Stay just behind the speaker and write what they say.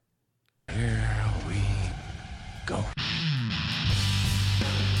go.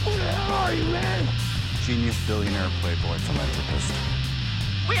 Who the hell are you, man? Genius, billionaire, playboy, philanthropist.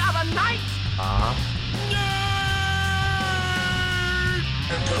 We are the knights!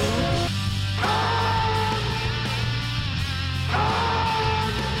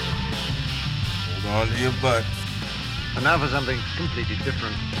 Hold on to your butt. And now for something completely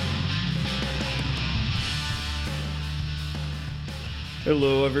different.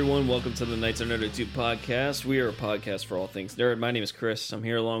 Hello, everyone. Welcome to the Knights Are Nerded 2 podcast. We are a podcast for all things nerd. My name is Chris. I'm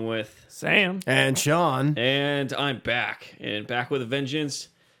here along with Sam. And Sean. And I'm back. And back with a vengeance.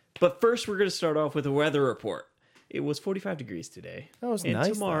 But first, we're going to start off with a weather report. It was 45 degrees today. That was and nice.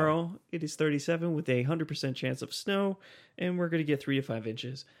 And tomorrow, it is 37 with a 100% chance of snow. And we're going to get 3 to 5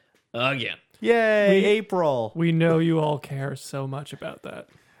 inches again. Yay, April. We know you all care so much about that.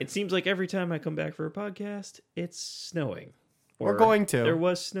 It seems like every time I come back for a podcast, it's snowing. We're going to. There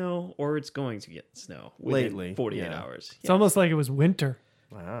was snow, or it's going to get snow within Lately, 48 yeah. hours. It's almost like it was winter.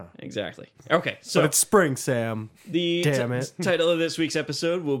 Wow. Exactly. Okay, so But it's spring, Sam. the Damn it. title of this week's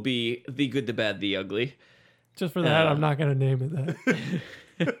episode will be The Good, the Bad, the Ugly. Just for that, I'm not going to name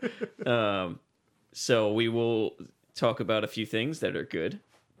it that. So we will talk about a few things that are good,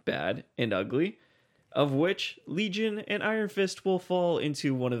 bad, and ugly, of which Legion and Iron Fist will fall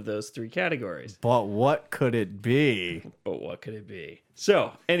into one of those 3 categories. But what could it be? But what could it be?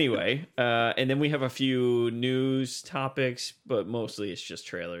 So, anyway, and then we have a few news topics, but mostly it's just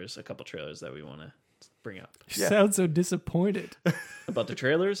trailers, a couple trailers that we want to bring up. You sound so disappointed. About the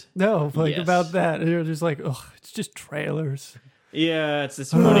trailers? No, like Yes. about that. You're just like, oh, it's just trailers. Yeah, it's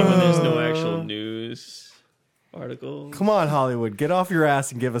disappointing when there's no actual news articles. Come on, Hollywood. Get off your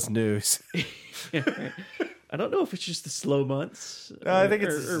ass and give us news. I don't know if it's just the slow months. I think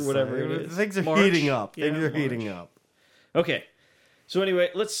it's or whatever it is. Things are March? heating up. Yeah, Things are March. heating up. Okay. So anyway,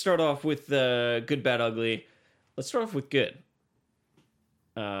 let's start off with good, bad, ugly. Let's start off with good.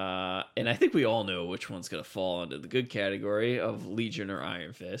 And I think we all know which one's going to fall into the good category of Legion or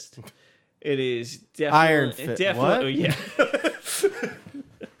Iron Fist. It is definitely Iron Fist. Definitely, What? yeah.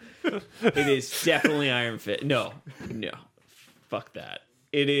 It is definitely Iron Fist. No, fuck that.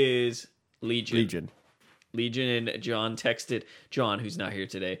 It is Legion. Legion and John texted, John, who's not here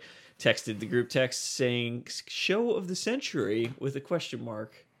today, texted the group text saying, show of the century with a question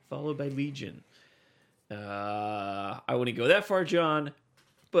mark, followed by Legion. I wouldn't go that far, John,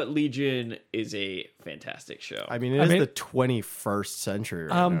 but Legion is a fantastic show. I mean, it is the 21st century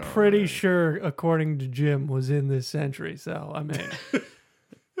right I'm now, pretty right? sure, according to Jim, was in this century, so I'm in.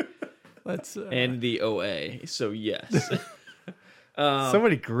 Let's. And the OA, so yes. So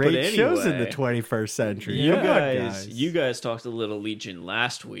many great but shows in the anyway, 21st century. You Come on, guys talked a little Legion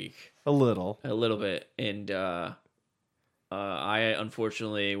last week. A little bit, and I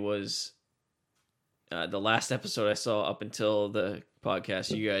unfortunately was the last episode I saw up until the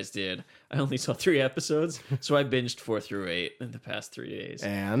podcast you guys did. I only saw 3 episodes, so I binged 4 through 8 in the past 3 days.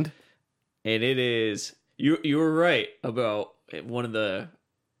 And it is you were right about one of the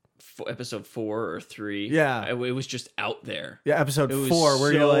episode 4 or 3. Yeah, it was just out there. Yeah, episode it was 4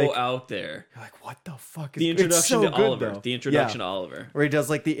 where so you're like out there. You're like, what the fuck is The introduction it's so to good, Oliver. though. The introduction to Oliver. Where he does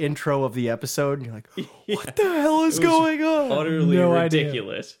like the intro of the episode and you're like, what the hell is going on? Utterly No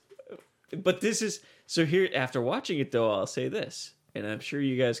ridiculous. But this is so here after watching it though, I'll say this, and I'm sure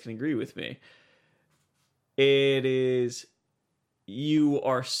you guys can agree with me. It is you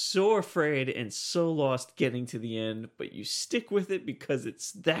are so afraid and so lost getting to the end, but you stick with it because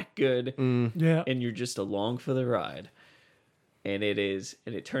it's that good. Yeah. And you're just along for the ride. And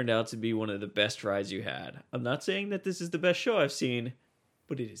it turned out to be one of the best rides you had. I'm not saying that this is the best show I've seen,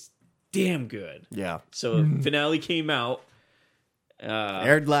 but it is damn good. Yeah. So finale came out.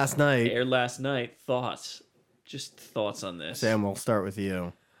 Aired last night. Thoughts? Just thoughts on this. Sam, we'll start with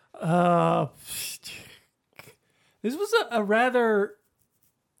you. This was a rather.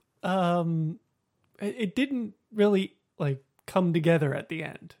 It didn't really like come together at the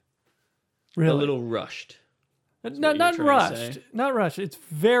end. Really, A little rushed. not trying to rushed. say? Not rushed. It's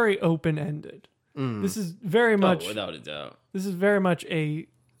very open ended. This is very much. Oh, without a doubt. This is very much a.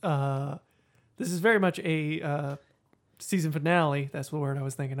 Season finale. That's the word I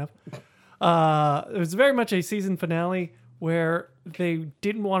was thinking of. It was very much a season finale where they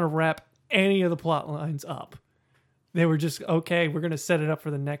didn't want to wrap any of the plot lines up. They were just, okay, we're going to set it up for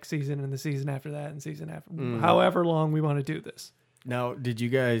the next season and the season after that and season after. However long we want to do this. Now, did you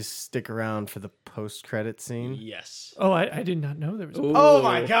guys stick around for the post-credit scene? Yes. Oh, I did not know there was a... Oh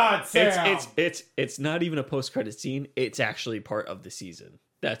my God, Sam! It's not even a post-credit scene. It's actually part of the season.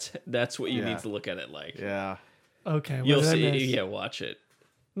 That's what you Yeah. need to look at it like. Yeah. Okay. what You'll did I see. miss? Yeah, watch it.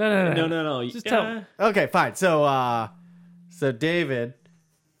 No. Just tell me. Okay, fine. So David.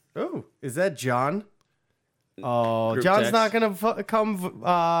 Oh, is that John? Oh, Group John's text. not gonna come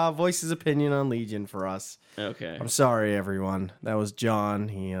voice his opinion on Legion for us. Okay. I'm sorry, everyone. That was John.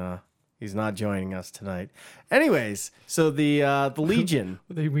 He's not joining us tonight. Anyways, so the Legion.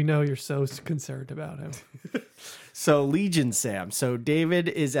 We know you're so concerned about him. So Legion, Sam. So David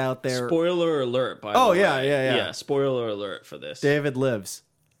is out there. Spoiler alert, by the way. Oh, yeah. Yeah, spoiler alert for this. David lives.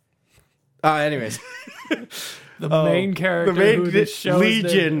 Anyways, The main character, the main who this show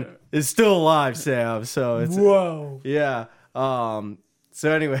Legion is still alive, Sam. So it's Whoa! yeah.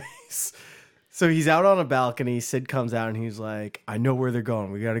 So anyways, so he's out on a balcony. Sid comes out and he's like, "I know where they're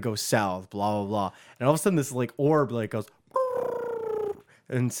going. We got to go south." Blah blah blah. And all of a sudden, this like orb like goes.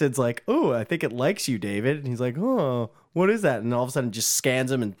 And Sid's like, "Oh, I think it likes you, David." And he's like, "Oh, what is that?" And all of a sudden, it just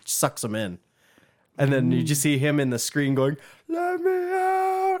scans him and sucks him in. And then you just see him in the screen going, "Let me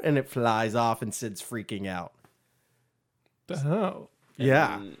out!" And it flies off, and Sid's freaking out. Oh,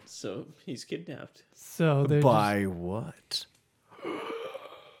 Yeah. And so he's kidnapped. so they're By what?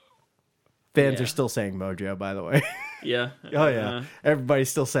 Fans Yeah. are still saying Mojo, by the way. Yeah. Oh yeah, everybody's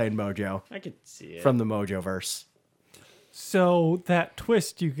still saying Mojo I could see it. from the Mojo verse. So that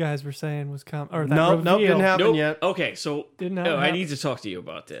twist you guys were saying was coming, or that Nope, reveal. didn't happen Nope. yet. Okay, so Did not I happen. need to talk to you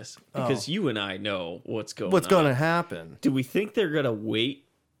about this because you and I know what's going What's on. going to happen? Do we think they're going to wait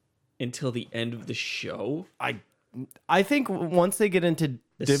until the end of the show? I think once they get into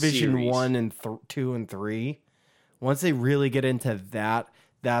The Division series. 1 and 2 and 3, once they really get into that,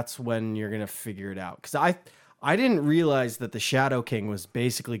 that's when you're gonna figure it out. Because I didn't realize that the Shadow King was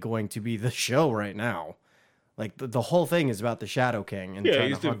basically going to be the show right now. Like the whole thing is about the Shadow King and Yeah, trying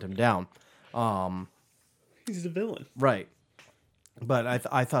he's to hunt him down. He's the villain. Right. But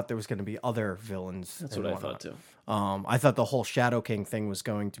I thought there was going to be other villains. That's and what I whatnot. thought too. I thought the whole Shadow King thing was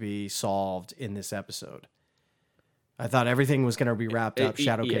going to be solved in this episode. I thought everything was going to be wrapped up.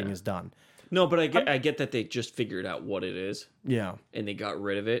 Shadow King yeah. is done. No, but I get that they just figured out what it is Yeah. and they got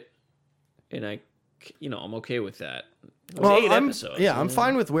rid of it, and I'm okay with that. It was 8 episodes. Yeah, I'm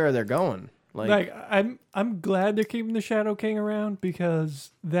fine with where they're going. Like I'm glad they're keeping the Shadow King around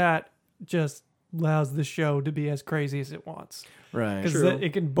because that just allows the show to be as crazy as it wants. right. Because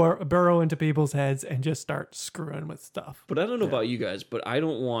it can burrow into people's heads and just start screwing with stuff. But I don't know about you guys, but I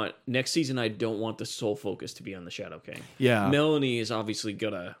don't want next season. I don't want the sole focus to be on the Shadow King. Yeah. Melanie is obviously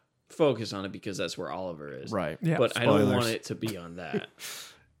gonna focus on it because that's where Oliver is. Right. Yeah. But I don't Spoilers. want it to be on that.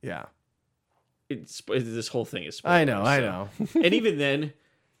 Yeah. This whole thing is. I spoilers, know. And even then,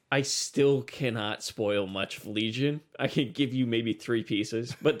 I still cannot spoil much of Legion. I can give you maybe 3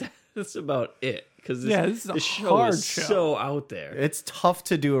 pieces, but that's about it. Because this is a the show hard is show. so out there. It's tough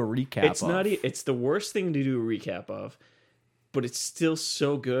to do a recap It's of. not. It's the worst thing to do a recap of, but it's still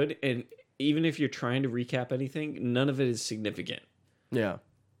so good. And even if you're trying to recap anything, none of it is significant Yeah.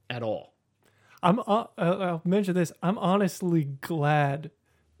 at all. I'll mention this. I'm honestly glad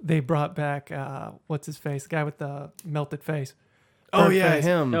they brought back what's his face, the guy with the melted face. Oh, Bird yeah, face.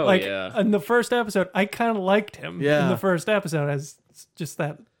 him. Oh Like yeah. in the first episode, I kind of liked him. Yeah. In the first episode, as just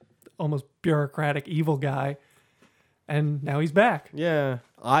that almost bureaucratic evil guy, and now he's back. Yeah.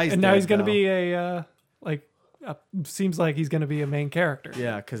 Eyes And now dead, he's going to though. be seems like he's going to be a main character.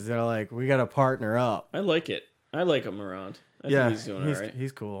 Yeah, because they're like, we got to partner up. I like it. I like him around. I Yeah. think he's doing all right.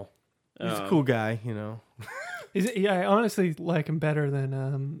 He's cool. He's a cool guy, you know. I honestly like him better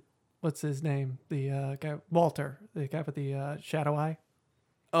than what's his name? The guy Walter, the guy with the shadow eye.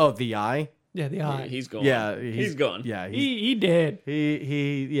 Oh, the eye? Yeah, the eye. He's gone. Yeah. he's gone. Yeah. He did.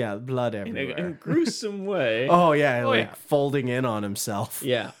 Yeah, blood In everywhere. a gruesome way. Oh yeah, like yeah. folding in on himself.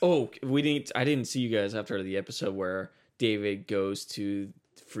 Yeah. Oh, I didn't see you guys after the episode where David goes to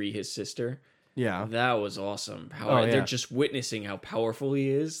free his sister. Yeah. That was awesome. How Oh, yeah. they're just witnessing how powerful he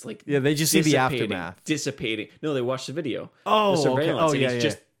is. Like Yeah, they just see the dissipating- aftermath. Dissipating. No, they watched the video. Oh, the okay. surveillance. Oh, and yeah, he's yeah.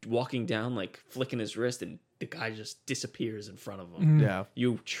 just walking down, like flicking his wrist, and the guy just disappears in front of him. Yeah.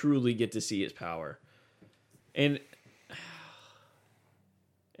 You truly get to see his power. And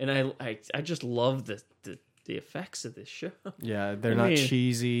I just love the effects of this show. Yeah, they're I not mean-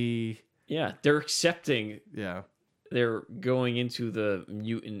 cheesy. Yeah, they're accepting. Yeah. They're going into the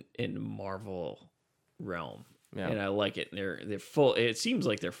mutant and Marvel realm, Yeah. and I like it. They're full. It seems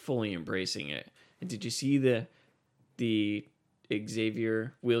like they're fully embracing it. And did you see the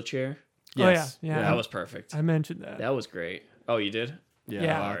Xavier wheelchair? Yes. Oh, yeah. That was perfect. I mentioned that. That was great. Oh, you did?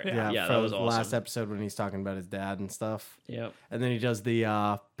 Yeah. All right. Yeah, Yeah, from that was the awesome. last episode when he's talking about his dad and stuff. Yep. And then he does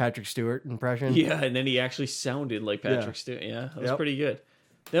the Patrick Stewart impression. Yeah, and then he actually sounded like Patrick Yeah. Stewart. Yeah, that was Yep. pretty good.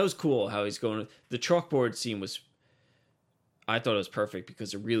 That was cool how he's going. The chalkboard scene was. I thought it was perfect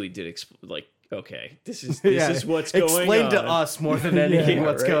because it really did okay, this is what's going on. Explain to us more than anything Yeah,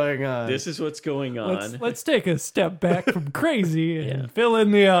 what's right. going on. This is what's going on. Let's take a step back from crazy and Yeah. fill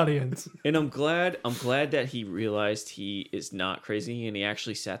in the audience. And I'm glad that he realized he is not crazy and he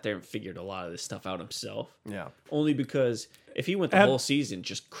actually sat there and figured a lot of this stuff out himself. Yeah. Only because if he went the whole season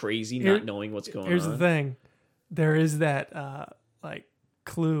just crazy, not knowing what's going Here's on. the thing. There is that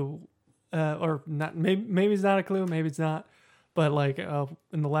clue or not maybe it's not a clue, maybe it's not. But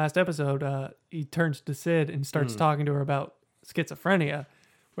in the last episode, he turns to Sid and starts talking to her about schizophrenia,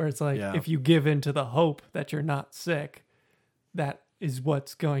 where it's like, if you give in to the hope that you're not sick, that is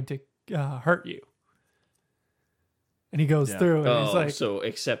what's going to hurt you. And he goes through and he's like, so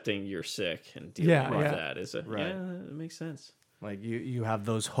accepting you're sick and dealing with that is Right. it makes sense. Like you have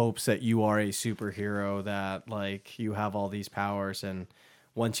those hopes that you are a superhero, that like you have all these powers, and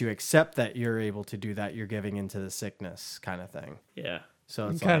once you accept that you're able to do that, you're giving into the sickness kind of thing. Yeah. So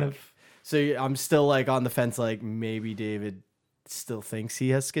it's kind like, of. So I'm still like on the fence, like maybe David still thinks he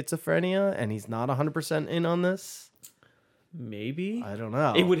has schizophrenia and he's not 100% in on this. Maybe. I don't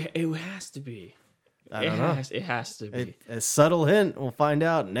know. It has to be. I don't know. It has to be. A subtle hint. We'll find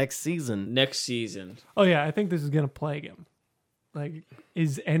out next season. Next season. Oh yeah, I think this is gonna plague him. Like,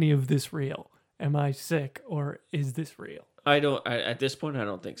 is any of this real? Am I sick or is this real? At this point, I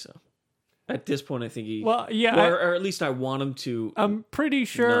don't think so. At this point, I think he. Well, yeah, or at least I want him to. I'm pretty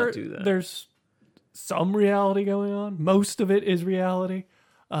sure not do that. there's some reality going on. Most of it is reality,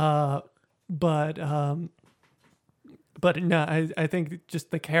 but no, I think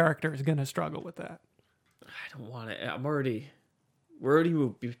just the character is gonna struggle with that. I don't want it. We're already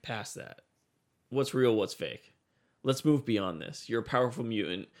moved past that. What's real? What's fake? Let's move beyond this. You're a powerful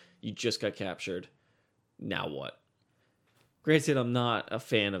mutant. You just got captured. Now what? Granted, I'm not a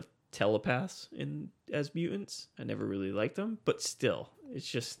fan of telepaths as mutants. I never really liked them, but still, it's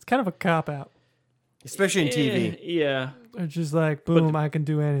just It's kind of a cop out. Especially in TV. Yeah, It's just like, boom, I can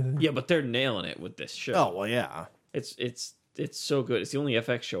do anything. yeah, but they're nailing it with this show. Oh, well, yeah. It's so good. It's the only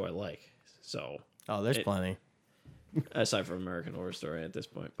FX show I like. So Oh, there's plenty. aside from American Horror Story at this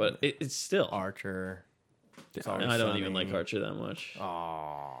point, but it's still. Archer. I don't even like Archer that much.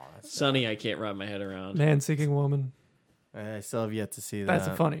 Oh, Sunny, I can't wrap my head around. Man-seeking woman. I still have yet to see that. That's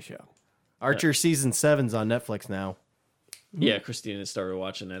a funny show. Archer season 7's on Netflix now. Yeah, Christina started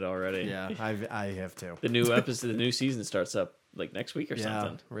watching it already. Yeah, I have to. The new episode, the new season starts up like next week or Yeah,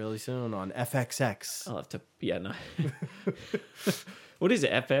 something. really soon on FXX. I'll have to. Yeah, no. What is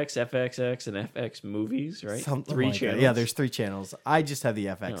it? FX, FXX, and FX movies, right? Something Three like that. channels. Yeah, there's 3 channels. I just have the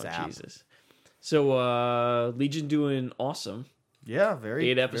FX Oh, app. Jesus. So Legion doing awesome. Yeah, very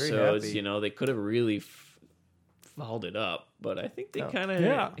 8 episodes. Very You know, they could have really followed it up, but I think they kind of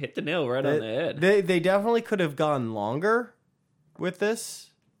Yeah. hit the nail right on the head. They definitely could have gone longer with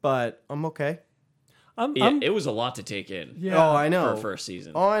this, but I'm okay. It was a lot to take in. Yeah. Oh, I know. For first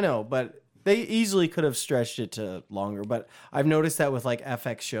season. Oh, I know, but they easily could have stretched it to longer. But I've noticed that with like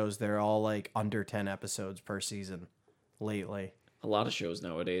FX shows, they're all like under 10 episodes per season lately. A lot of shows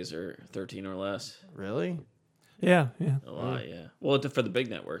nowadays are 13 or less. Really? Yeah. A lot, yeah. Well, for the big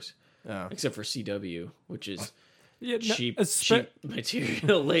networks, Oh. except for CW, which is Yeah, no, cheap espe-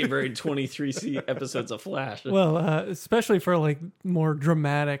 material. Labor 23 episodes of Flash. Well, especially for like more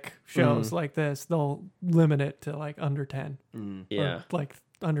dramatic shows like this, they'll limit it to like under 10. Yeah. Or like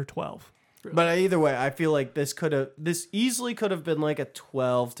under 12. But either way, I feel like this easily could have been like a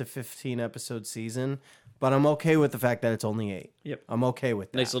 12 to 15 episode season. But I'm okay with the fact that it's only 8. Yep. I'm okay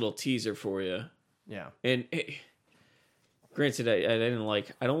with that. Nice little teaser for you. Yeah. And granted,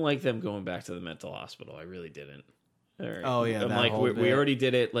 I don't like them going back to the mental hospital. I really didn't. Oh, yeah, I'm that like, whole we bit. already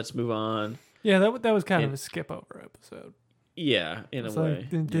did it. Let's move on. Yeah, that was kind of a skip over episode. Yeah, in It's a way.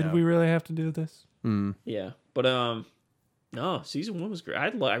 like, did Yeah. we really have to do this? Yeah, but no, season 1 was great. I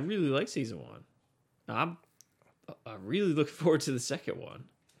really like season 1. I'm really looking forward to the second one.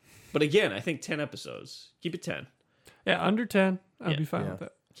 But again, I think 10 episodes. Keep it 10. Yeah, under 10, I'd Yeah. be fine Yeah. with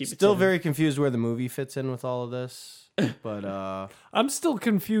that. Keep it Still 10. very confused where the movie fits in with all of this. But I'm still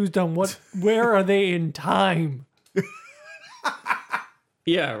confused on where are they in time?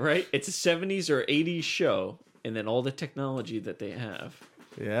 Yeah, right. It's a 70s or 80s show, and then all the technology that they have.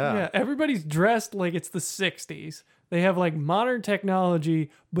 Yeah, everybody's dressed like it's the 60s. They have like modern technology,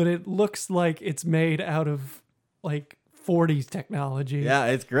 but it looks like it's made out of like 40s technology. Yeah,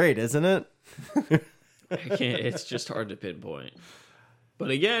 it's great, isn't it? I can't. It's just hard to pinpoint. But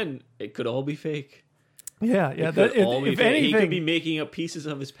again, it could all be fake. Yeah. It could all be If fake. He could be anything, making up pieces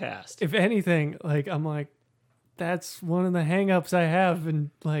of his past. if anything, like I'm like, that's one of the hangups I have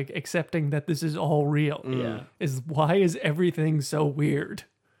in like accepting that this is all real. Yeah. Is why is everything so weird?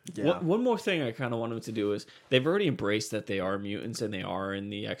 Yeah. One more thing I kind of want them to do is they've already embraced that they are mutants and they are in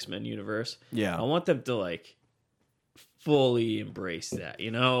the X-Men universe. Yeah. I want them to like fully embrace that,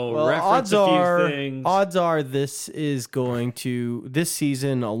 Well, reference a few things. odds are this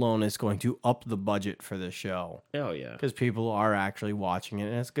season alone is going to up the budget for the show Oh yeah. because people are actually watching it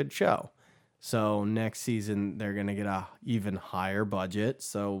and it's a good show. So next season they're gonna get a even higher budget,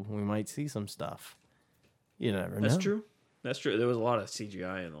 so we might see some stuff. You never know. That's true. That's true. There was a lot of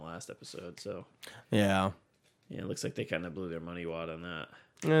CGI in the last episode, so Yeah, yeah, it looks like they kind of blew their money wad on that.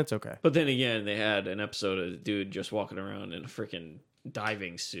 it's okay. But then again, they had an episode of the dude just walking around in a freaking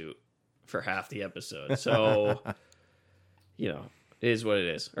diving suit for half the episode. So, it is what it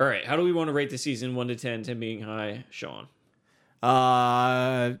is. All right, how do we want to rate the season 1 to 10? 10 being high, Sean.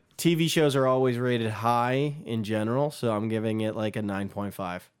 TV shows are always rated high in general, so I'm giving it like a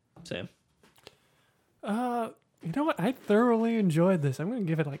 9.5. Sam. You know what? I thoroughly enjoyed this. I'm going to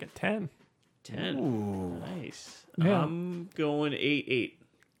give it like a 10. 10. Ooh. Nice. Yeah. I'm going 8.8.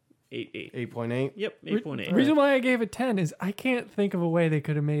 8.8. 8.8. Yep, The 8.8. reason why I gave it 10 is I can't think of a way they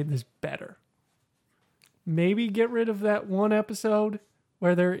could have made this better. Maybe get rid of that one episode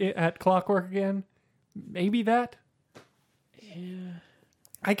where they're at Clockwork again. Maybe that. Yeah.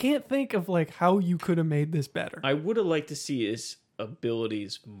 I can't think of like how you could have made this better. I would have liked to see his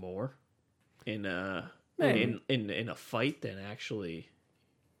abilities more in in a fight than actually,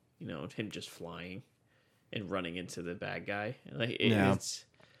 him just flying and running into the bad guy. Like it's,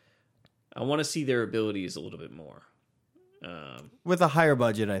 I want to see their abilities a little bit more. With a higher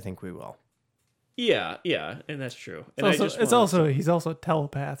budget, I think we will. Yeah, and that's true. And He's also a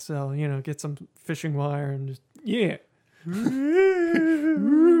telepath, so get some fishing wire and just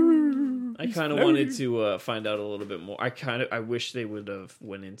I kind of wanted to find out a little bit more. I wish they would have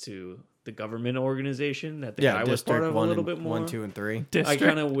went into the government organization that the guy was part of a little bit more. 1, 2, and 3. District, I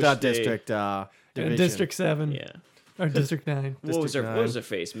kind of wish Not they, district. Division. District 7 Yeah. or District 9. What was her 9. What was her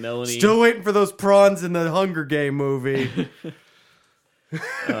face? Melanie. Still waiting for those prawns in the Hunger Game movie.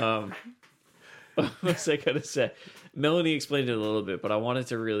 What was I gonna say? Melanie explained it a little bit, but I wanted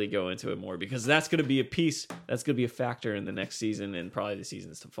to really go into it more because that's going to be a piece. That's going to be a factor in the next season and probably the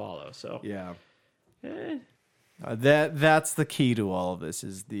seasons to follow. So Yeah. eh, That's the key to all of this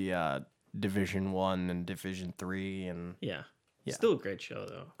is the Division 1 and Division 3 and yeah. Still a great show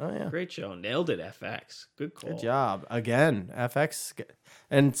though. Oh, yeah. Great show. Nailed it. FX. Good call. good job. Again, FX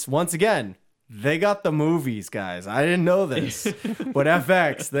and once again, they got the movies, guys. I didn't know this. But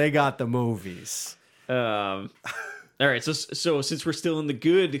FX, they got the movies. All right. So since we're still in the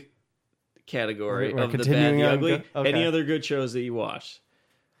good category We're of the bad, continuing the on ugly, good? Okay. any other good shows that you watched?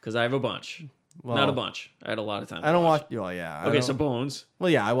 Because I have a bunch. Well, Not a bunch. I had a lot of time. I don't watch. Well, yeah. Okay, so Bones. Well,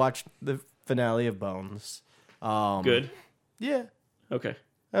 yeah, I watched the finale of Bones. Good. Yeah. Okay.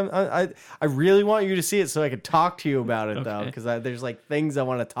 I really want you to see it so I could talk to you about it though, Okay. because there's like things I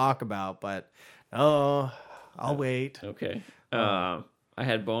want to talk about, but I'll wait. Okay. I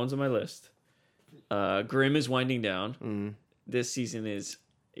had Bones on my list. Grimm is winding down. This season is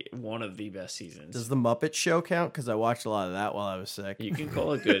one of the best seasons. Does the Muppet Show count? Because I watched a lot of that while I was sick. You can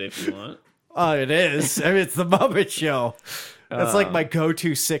call it good if you want. Oh, it is. I mean, it's the Muppet Show. That's like my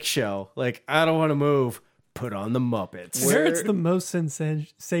go-to sick show. Like, I don't want to move. Put on the Muppets. Where it's the most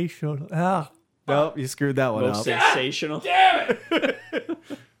sensational. Nope, you screwed that one Most up. sensational.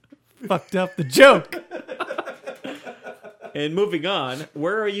 Fucked up the joke. And moving on,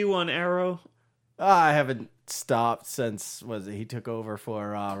 where are you on Arrow? I haven't stopped since he took over for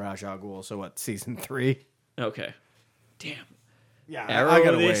Ra's al Ghul. So what? Season 3. Okay. Damn. Yeah,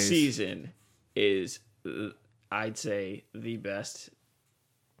 Arrow this season is, I'd say, the best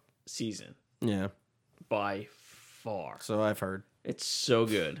season Yeah. by far. So I've heard. It's so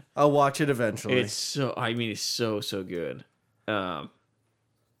good. I'll watch it eventually. It's so so good.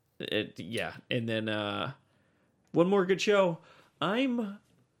 Yeah, and then one more good show. I'm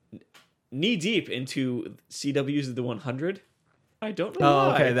knee deep into CW's The 100. I don't know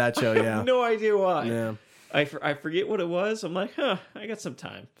why. okay, that show, I yeah. have no idea why. Yeah. I forget what it was. I'm like, I got some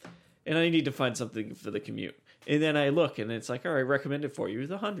time, and I need to find something for the commute. And then I look, and it's like, all right, recommended for you,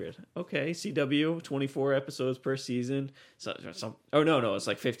 The 100. Okay, CW, 24 episodes per season. No, it's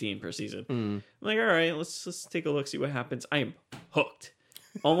like 15 per season. I'm like, all right, let's take a look, see what happens. I am hooked.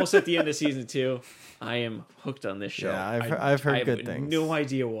 Almost at the end of season 2, I am hooked on this show. Yeah, I've heard good things. No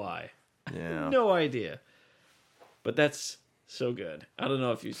idea why. Yeah. No idea. But that's so good. I don't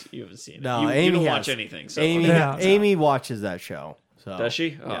know if you haven't seen it. No, you Amy don't has. watch anything. So Amy, Yeah. Amy watches that show. So does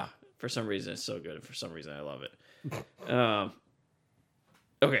she? Oh, Yeah. For some reason, it's so good. For some reason, I love it.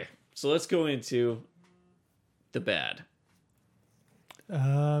 Okay, so let's go into the bad.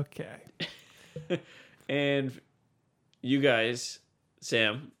 Okay. And you guys,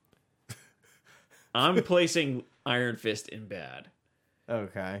 Sam, I'm placing Iron Fist in bad.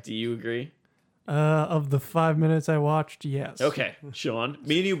 Okay. Do you agree? Of the 5 minutes I watched, yes. Okay, Sean,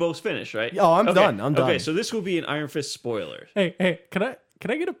 me and you both finished, right? Oh, I'm Okay. done. I'm done. Okay, so this will be an Iron Fist spoiler. Hey, can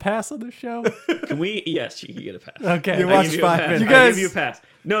I get a pass on this show? Can we? Yes, you can get a pass. Okay. You I watched give you a 5 pass. minutes. You I guys- give you a pass.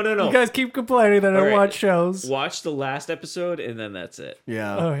 No. You guys keep complaining that I All right. watch shows. Watch the last episode and then that's it.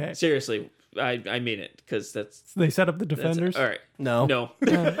 Yeah. Okay. Seriously, I mean it because that's They set up the That's defenders. all right. No. No.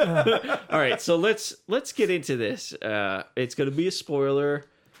 All right. So let's get into this. It's going to be a spoiler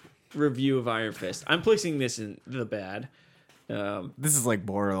review of Iron Fist. I'm placing this in the bad. This is like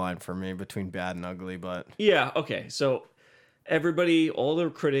borderline for me between bad and ugly, but Yeah. Okay. So everybody, all the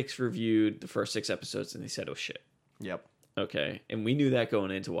critics reviewed the first 6 episodes and they said, "Oh shit." yep. Okay, and we knew that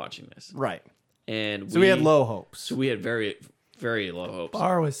going into watching this, Right. and So we had low hopes. So we had very, very low hopes.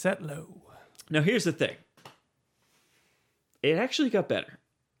 Bar was set low. Now here's the thing. It actually got better.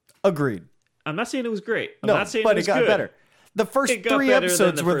 Agreed. I'm not saying it was great. I'm No, not saying but it was it got good. better. The first It got 3 better than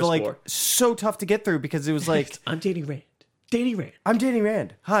episodes the were first like 4. so tough to get through because it was like, I'm Danny Rand. Danny Rand. I'm Danny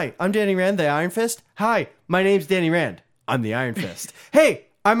Rand. Hi, I'm Danny Rand, the Iron Fist. Hi, my name's Danny Rand. I'm the Iron Fist. Hey,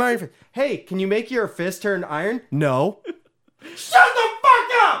 I'm Iron Fist. Hey, can you make your fist turn iron? No. Shut the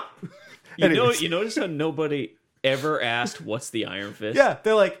fuck up! Anyways. You notice how nobody ever asked what's the Iron Fist? Yeah,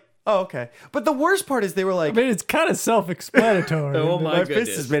 they're like, oh, okay. But the worst part is they were like, I mean, it's kind of self-explanatory. Oh my my fist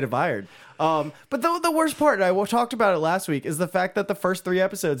goodness. is made of iron. But the worst part, and I talked about it last week, is the fact that the first 3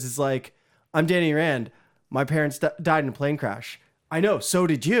 episodes is like, I'm Danny Rand. My parents died in a plane crash. I know, so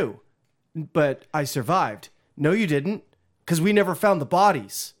did you. But I survived. No, you didn't. Because we never found the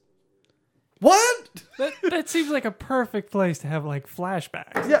bodies. What? That seems like a perfect place to have like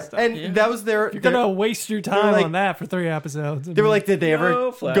flashbacks. Yeah, and that was their... You're gonna waste your time like- on that for 3 episodes. They were like, did they ever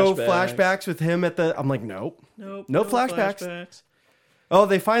No go flashbacks. flashbacks with him at the... I'm like, nope. Nope, No flashbacks. flashbacks. Oh,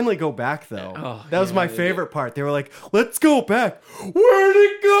 they finally go back, though. Oh, that was yeah, my they favorite part. They were like, let's go back. Where'd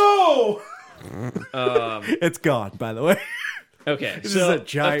it go? It's gone, by the way. Okay, This so is a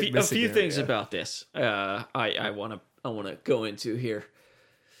giant a missing few area. things about this. I want to go into here.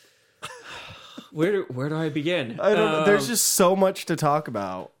 Where do I begin? I don't know. There's just so much to talk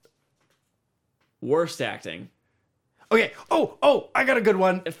about. Worst acting. Okay. Oh, I got a good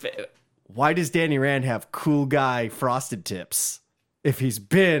one. If- Why does Danny Rand have cool guy frosted tips if he's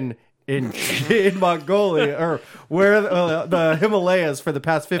been in Mongolia or where the Himalayas for the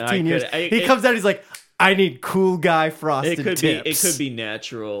past 15 years? He comes out, he's like, I need cool guy frosted It could tips. be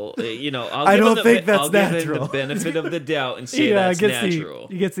natural. I don't think that's I'll give him natural. the benefit of the doubt and say yeah, that's natural.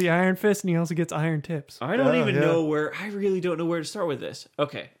 he gets the Iron Fist and he also gets Iron Tips. I don't even yeah. know where. I really don't know where to start with this.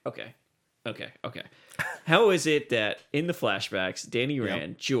 Okay. How is it that in the flashbacks, Danny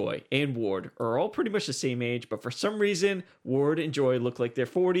Rand, Joy, and Ward are all pretty much the same age, but for some reason, Ward and Joy look like they're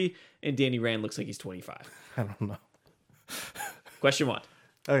 40, and Danny Rand looks like he's 25? I don't know. Question 1.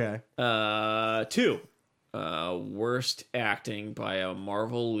 Okay. 2. Worst acting by a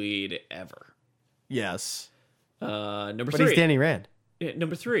Marvel lead ever. Yes. Number But 3. he's Danny Rand.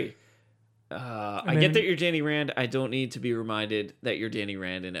 Number 3. I get that you're Danny Rand. I don't need to be reminded that you're Danny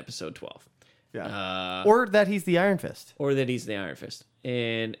Rand in episode 12. Yeah. Or that he's the Iron Fist. Or that he's the Iron Fist.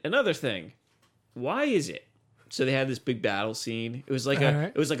 And another thing, why is it? So they had this big battle scene. It was like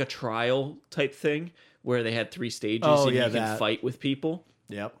Alright. it was like a trial type thing where they had 3 stages Oh, and yeah, you can that. fight with people.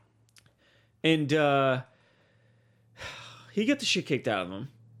 Yep. And he got the shit kicked out of him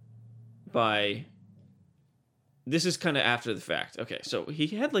by. This is kind of after the fact. Okay, so he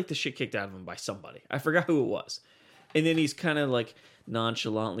had like the shit kicked out of him by somebody. I forgot who it was. And then he's kind of like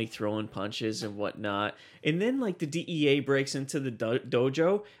nonchalantly throwing punches and whatnot. And then like the DEA breaks into the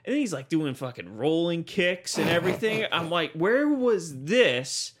dojo and then he's like doing fucking rolling kicks and everything. I'm like, where was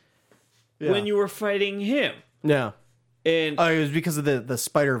this when you were fighting him? Yeah. And Oh, it was because of the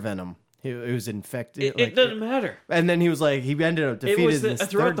spider venom. He was infected. it doesn't matter. And then he was like, he ended up It defeated was this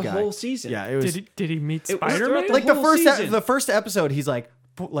throughout third the guy. whole season. Yeah, it was Did he meet It was Spider-Man? throughout like the whole first season. the first episode. He's like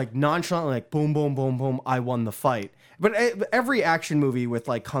nonchalantly, like boom, boom, boom, boom. I won the fight. But every action movie with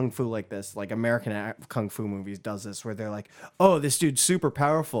like kung fu like this, like American kung fu movies, does this where they're like, oh, this dude's super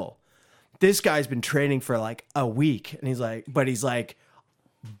powerful. This guy's been training for like a week, and he's like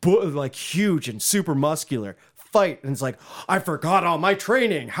huge and super muscular. Fight, and it's like, I forgot all my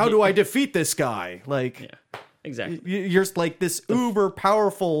training. How do I defeat this guy? Like, Yeah, exactly. you're like this uber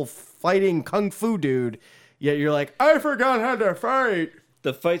powerful fighting kung fu dude, yet you're like, I forgot how to fight.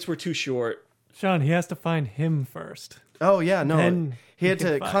 The fights were too short. Sean, he has to find him first. Oh yeah, no. Then He had he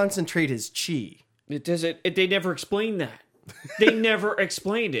can to fight. concentrate his chi. They never explained that. They never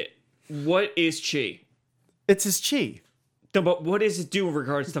explained it. What is chi? It's his chi. No, but what does it do in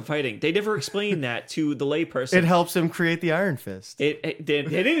regards to fighting? They never explained that to the layperson. It helps him create the Iron Fist. They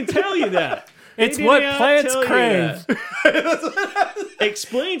didn't tell you that. They It's did what not plants tell you crave. that.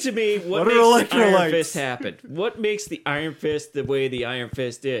 Explain to me what are makes the Iron electrolytes? Fist happen. What makes the Iron Fist the way the Iron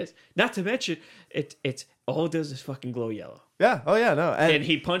Fist is? Not to mention, it's all it does is fucking glow yellow. Yeah. Oh yeah. No. And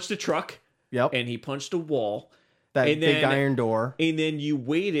he punched a truck, yep. and he punched a wall, That and big then- iron door. and then you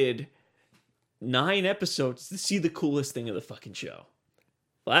waited 9 episodes to see the coolest thing of the fucking show.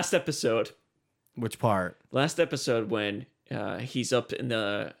 Last episode Which part? when he's up in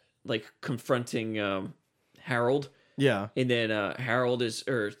the confronting Harold, Yeah. and then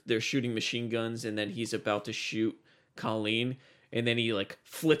they're shooting machine guns, and then he's about to shoot Colleen, and then he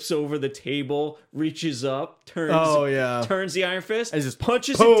flips over the table, reaches up, turns turns the Iron Fist, And just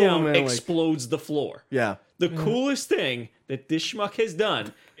punches boom, it down, and, explodes the floor. Yeah. The coolest thing that this schmuck has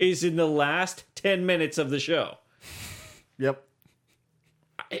done is in the last 10 minutes of the show. Yep.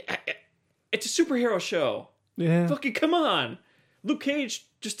 It's a superhero show. Yeah. Fucking come on. Luke Cage,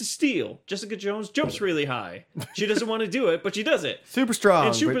 just a steal. Jessica Jones jumps really high. She doesn't want to do it, but she does it. Super strong.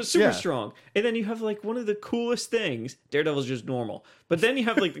 And super but, yeah. strong. And then you have one of the coolest things. Daredevil's just normal. But then you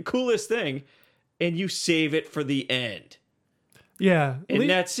have the coolest thing, and you save it for the end. Yeah. And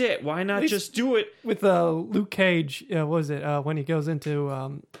that's it. Why not least- just do it? With Luke Cage, what was it when he goes into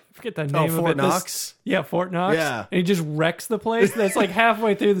I forget the name of Fort it. Knox? Yeah, Fort Knox. Yeah. And he just wrecks the place. That's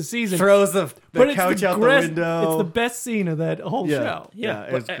halfway through the season. Throws the but it's couch the out grest- the window. It's the best scene of that whole show. Yeah,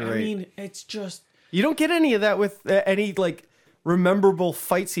 but it's great. I mean, it's just... You don't get any of that with any rememberable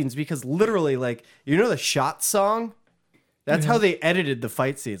fight scenes because literally the shot song. That's how they edited the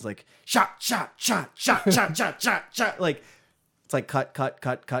fight scenes. Shot, shot, shot, shot, shot, shot, shot, shot. It's cut, cut, cut,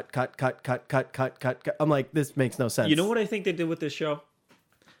 cut, cut, cut, cut, cut, cut, cut. I'm like, this makes no sense. You know what I think they did with this show?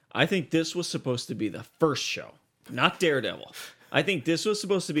 I think this was supposed to be the first show, not Daredevil. I think this was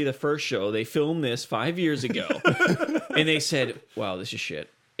supposed to be the first show. They filmed this 5 years ago, and they said, wow, this is shit.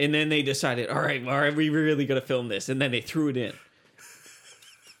 And then they decided, all right, we really got to film this. And then they threw it in.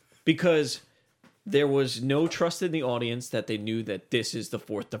 Because there was no trust in the audience that they knew that this is the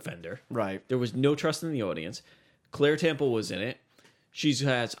fourth Defender. Right. There was no trust in the audience. Claire Temple was in it. She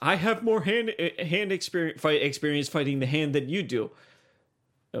has, I have more hand experience fighting the hand than you do.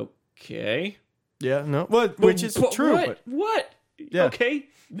 Okay. Yeah, no. Which is true. What? But What? Yeah. Okay.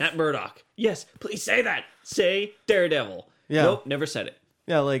 Matt Murdock. Yes, please say that. Say Daredevil. Yeah. Nope, never said it.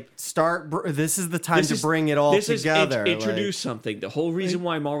 yeah, this is the time to bring it all together. Introduce something. The whole reason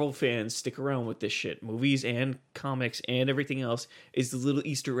why Marvel fans stick around with this shit, movies and comics and everything else, is the little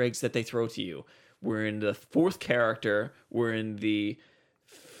Easter eggs that they throw to you. We're in the 4th character. We're in the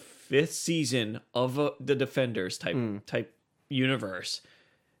 5th season of the Defenders type universe.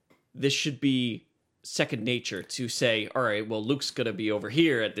 This should be second nature to say, all right, well, Luke's going to be over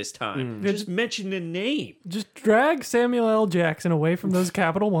here at this time. Just mention the name. Just drag Samuel L. Jackson away from those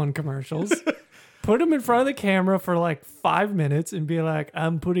Capital One commercials. Put him in front of the camera for 5 minutes and be like,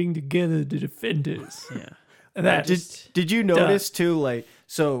 I'm putting together the Defenders. Yeah. And that just... Did you notice too,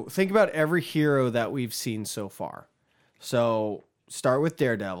 so think about every hero that we've seen so far. So start with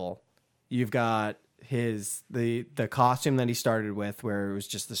Daredevil. You've got the costume that he started with, where it was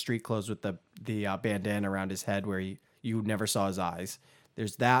just the street clothes with the bandana around his head, where you never saw his eyes.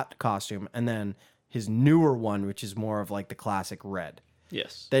 There's that costume, and then his newer one, which is more of the classic red.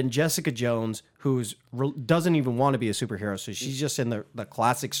 Yes. Then Jessica Jones, doesn't even want to be a superhero, so she's just in the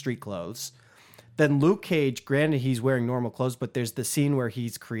classic street clothes. Then Luke Cage, granted he's wearing normal clothes, but there's the scene where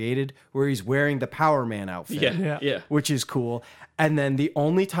he's wearing the Power Man outfit. Yeah. Which is cool. And then the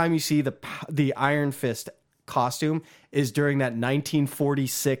only time you see the Iron Fist costume is during that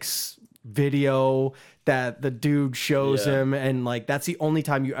 1946 video that the dude shows him, and that's the only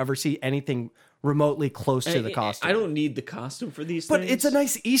time you ever see anything remotely close to the costume. I don't need the costume for these but things. it's a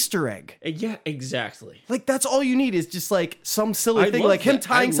nice Easter egg. Yeah, exactly. That's all you need is just some silly I thing, love him that.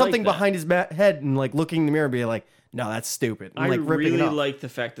 tying I like something that. behind his head and looking in the mirror and being like, no, that's stupid. And, I ripping really it off. like the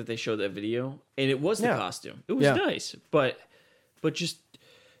fact that they showed that video, and it was the Yeah. costume. It was Yeah. nice, but just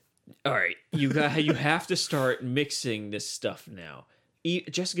all right. You have to start mixing this stuff now.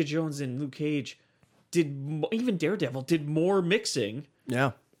 Jessica Jones and Luke Cage even Daredevil did more mixing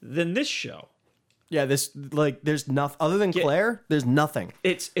Yeah. than this show. Yeah, there's nothing other than Claire. There's nothing.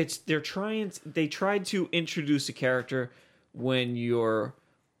 They tried to introduce a character when you're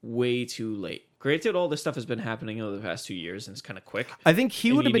way too late. Granted, all this stuff has been happening over the past 2 years, and it's kind of quick. I think he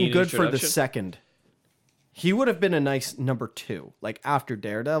And would you have been need good for the introduction? second. He would have been a nice number 2, like after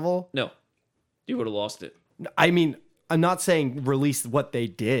Daredevil. No, you would have lost it. I mean, I'm not saying release what they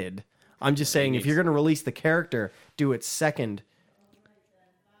did. I'm just saying if you're going to release the character, do it second.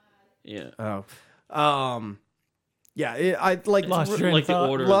 Yeah. Yeah, I like Lost train of like the thought.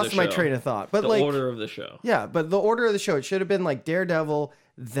 order lost of the my show. train of thought. But The like order of the show. yeah, but the order of the show, it should have been like Daredevil,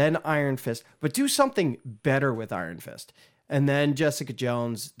 then Iron Fist, but do something better with Iron Fist. And then Jessica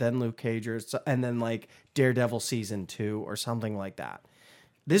Jones, then Luke Cage, and then like Daredevil season 2 or something like that.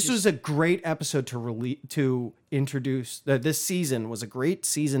 This was a great episode to introduce. This season was a great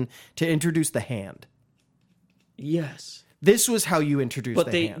season to introduce the Hand. Yes. This was how you introduced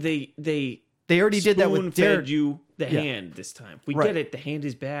But the Hand. they They already did that with spoon-fed you the Yeah. hand this time. We Right. get it. The hand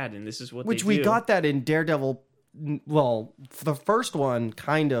is bad, and this is what Which they we do. got that in Daredevil. Well, for the first one,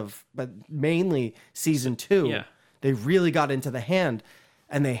 kind of, but mainly season 2. Yeah. They really got into the Hand,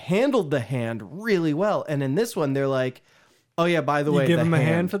 and they handled the Hand really well. And in this one, they're like, "Oh yeah, by the You way, give the him a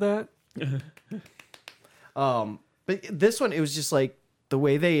hand for that? But this one, it was just like the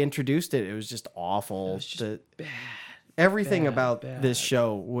way they introduced it. It was just awful. Everything about this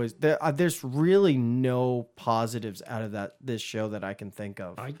show was there's really no positives out of this show that I can think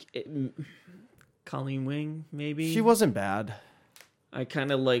of. Colleen Wing, maybe. She wasn't bad. I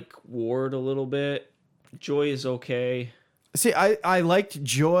kind of like Ward a little bit. Joy is okay. See, I liked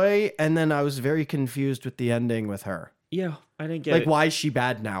Joy, and then I was very confused with the ending with her. Yeah, I didn't get Like, it. why is she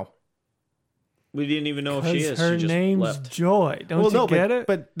bad now? We didn't even know if she Because is. her She just name's left. Joy. Don't you get it?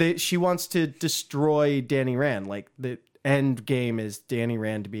 But she wants to destroy Danny Rand. Like, the end game is Danny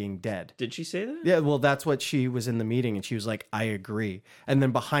Rand being dead. Did she say that? Yeah, well, that's what she was in the meeting, and she was like, "I agree." And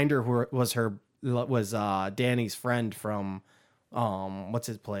then behind her was Danny's friend from what's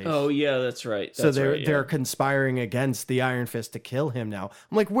his place? Oh yeah, that's right. so That's they're right, yeah. they're conspiring against the Iron Fist to kill him now.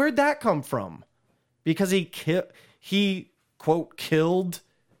 I'm like, where'd that come from? Because he quote killed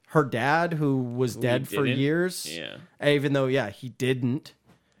her dad, who was dead for didn't? years. Yeah. Even though he didn't.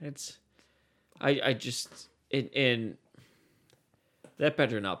 It's I just and that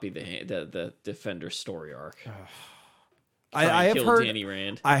better not be the Defender story arc. I have Kill heard Danny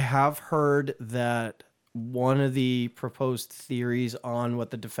Rand. I have heard that one of the proposed theories on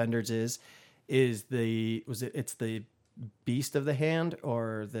what the Defenders is it's the Beast of the Hand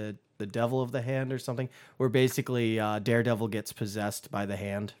or the Devil of the Hand or something, where basically Daredevil gets possessed by the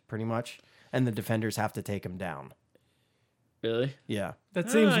Hand pretty much, and the Defenders have to take him down. Really? Yeah, That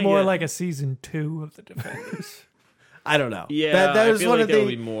seems more yeah. like a season 2 of the Defenders. I don't know. Yeah, that I is feel one like of that'll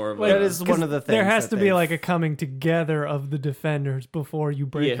the. be more of That a- is one of the things. There has that to be they've- like a coming together of the Defenders before you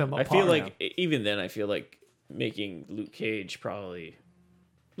break them I apart. feel like even then, I feel like making Luke Cage probably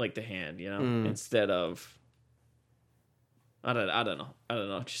like the Hand, instead of I don't know.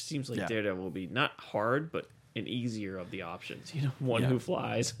 It just seems like Yeah. Daredevil will be not hard, but an easier of the options. One who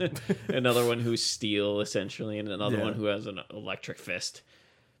flies, another one who's steel essentially, and another Yeah. one who has an electric fist.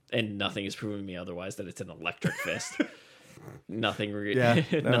 And nothing is proving me otherwise that it's an electric fist. Nothing,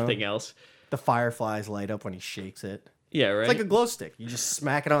 nothing else. the fireflies light up when he shakes it. Yeah, right. It's like a glow stick. You just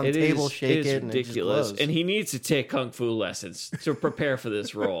smack it on the It table, is- shake is it, and it just ridiculous. glows. And he needs to take kung fu lessons to prepare for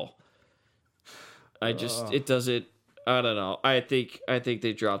this role. It doesn't. I don't know. I think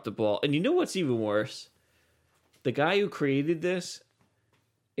they dropped the ball. And you know what's even worse? The guy who created this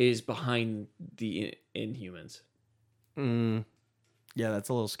is behind the Inhumans. Yeah, that's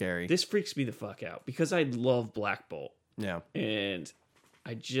a little scary. This freaks me the fuck out because I love Black Bolt, Yeah. and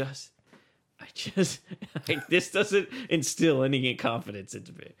this doesn't instill any confidence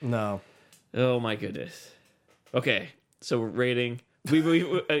into me. No. Oh my goodness. Okay, so rating. We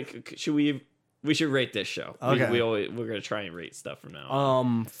should rate this show. Okay. We're gonna try and rate stuff from now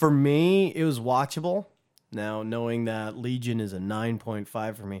on. For me, it was watchable. Now, knowing that Legion is a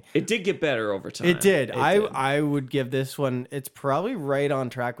 9.5 for me. It did get better over time. It did. It I would give this one, it's probably right on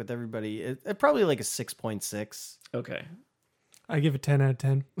track with everybody. It probably like a 6.6. Okay. I give it 10 out of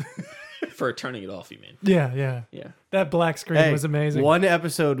 10. For turning it off, you mean? Yeah. Yeah. That black screen was amazing. One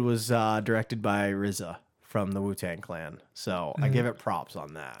episode was directed by RZA from the Wu-Tang Clan. So I give it props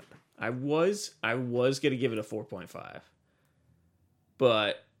on that. I was gonna give it a 4.5,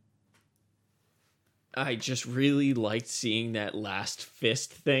 but I just really liked seeing that last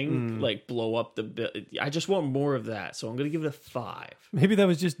fist thing like blow up the. I just want more of that, so I'm gonna give it a 5. Maybe that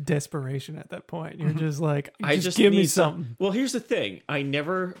was just desperation at that point. You're just like, I just give me need something. Well, here's the thing: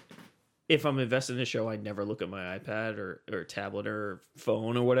 if I'm invested in a show, I never look at my iPad or tablet or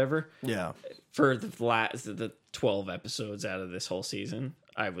phone or whatever. Yeah. For the 12 episodes out of this whole season,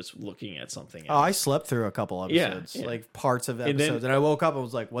 I was looking at something Oh, else. I slept through a couple Yeah, episodes, yeah. like parts of then- episodes, and I woke up and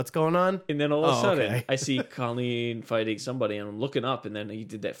was like, "What's going on?" And then all of a Oh, sudden, okay. I see Colleen fighting somebody, and I'm looking up, and then he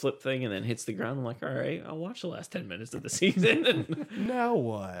did that flip thing, and then hits the ground. I'm like, all right, I'll watch the last 10 minutes of the season. And Now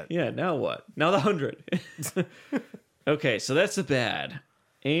what? yeah, now what? Now the 100. Okay, so that's the bad.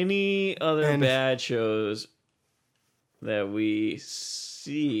 Any other And- bad shows that we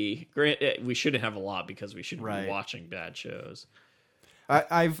see? We shouldn't have a lot because we shouldn't Right. be watching bad shows.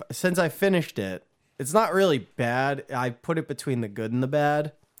 I've since I finished it, it's not really bad. I put it between the good and the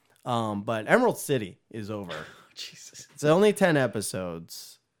bad. But Emerald City is over. Jesus. It's only 10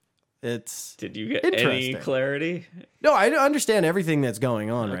 episodes. It's Did you get any Interesting. clarity? no, I understand everything that's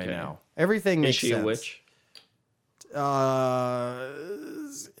going on right Okay. now. Everything Is makes she sense. a witch?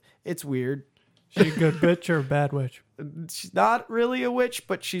 It's weird. She a good witch or a bad witch? She's not really a witch,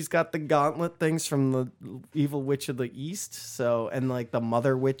 but she's got the gauntlet things from the evil witch of the east. So, and like the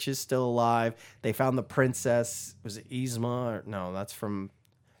mother witch is still alive. They found the princess. Was it Yzma? Or, no, that's from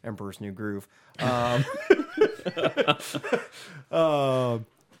Emperor's New Groove.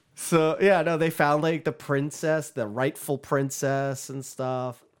 So yeah, no, they found like the princess, the rightful princess and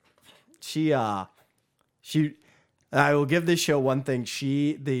stuff. I will give this show one thing.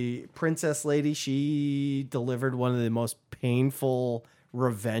 The princess lady, she delivered one of the most painful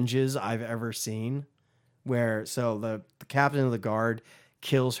revenges I've ever seen. So the captain of the guard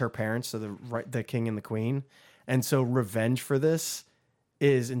kills her parents, so the king and the queen. And so revenge for this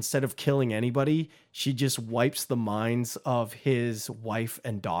is, instead of killing anybody, she just wipes the minds of his wife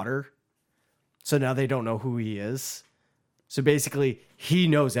and daughter. So now they don't know who he is. So basically, he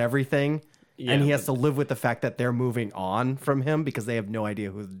knows everything. And he has to live with the fact that they're moving on from him because they have no idea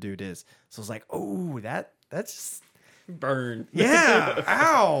who the dude is. So it's like, oh, that's just, Burn. yeah,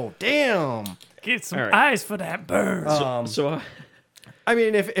 ow, damn. Get some All right. eyes for that burn. So I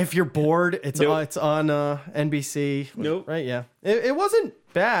mean, if you're bored, it's Nope. on NBC. Nope. Right? Yeah. It wasn't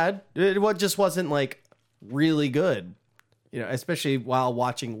bad. Just wasn't like really good. You know, especially while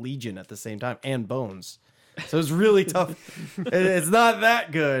watching Legion at the same time and Bones. So it's really tough. It's not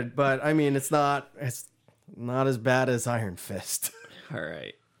that good, but I mean, it's not as bad as Iron Fist. all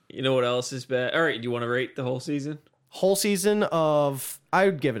right. You know what else is bad? All right. Do you want to rate the whole season? Whole season I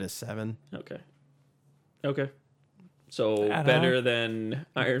would give it a 7. Okay. So Add better on. than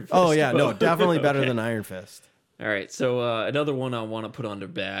Iron Fist. Oh yeah, no, definitely better Okay. than Iron Fist. All right. So another one I want to put under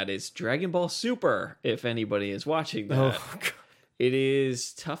bad is Dragon Ball Super. If anybody is watching that, Oh, God. it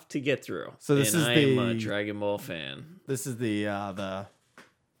is tough to get through. So this and is I am a the- Dragon Ball fan. This is the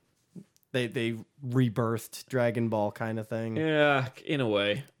they rebirthed Dragon Ball kind of thing. Yeah, in a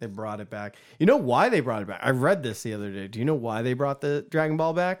way. They brought it back. You know why they brought it back? I read this the other day. Do you know why they brought the Dragon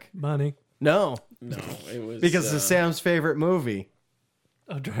Ball back? Money. No, No, it was because it's Sam's favorite movie.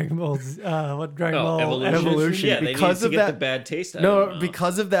 Oh, Dragon Ball's what Dragon Oh, Ball Evolution. Yeah, they Because needed to of get that- the bad taste out of No, them.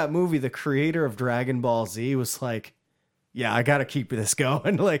 because of that movie, the creator of Dragon Ball Z was like, "Yeah, I got to keep this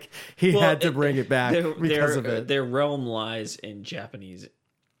going." Like he had to bring it back because of it. Their realm lies in Japanese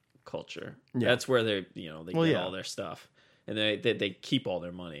culture. Yeah. That's where they get yeah. all their stuff, and they keep all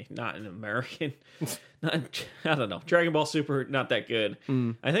their money. Not in American. I don't know. Dragon Ball Super, not that good.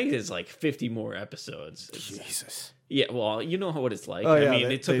 I think it's like 50 more episodes. Jesus, Yeah, well, you know what it's like. Oh, I yeah,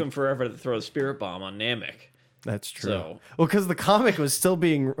 mean, it took they- them forever to throw the spirit bomb on Namek. that's true. So- Well, because the comic was still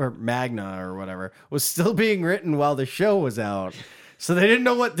being, or Magna or whatever, was still being written while the show was out. So they didn't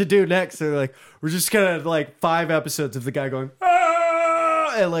know what to do next. They're like, we're just gonna like 5 episodes of the guy going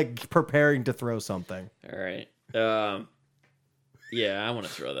ah! and like preparing to throw something. All right. Yeah, I want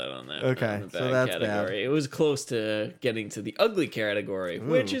to throw that on that. Okay, on the so bad that's category. It was close to getting to the ugly category,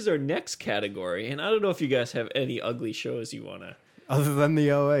 which is our next category. And I don't know if you guys have any ugly shows you want to. Other than the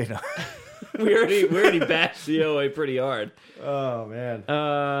 08. We already bashed the OA pretty hard. Oh man.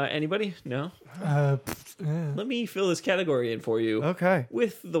 Anybody? No. yeah. Let me fill this category in for you. Okay.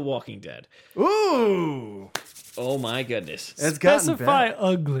 With The Walking Dead. Ooh. Oh my goodness. It's gotten Specify bad.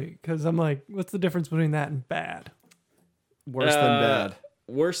 ugly, because I'm like, what's the difference between that and bad? Worse than bad.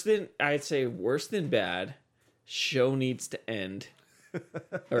 I'd say worse than bad. Show needs to end.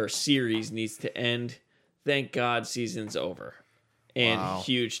 Or series needs to end. Thank God season's over. And Wow.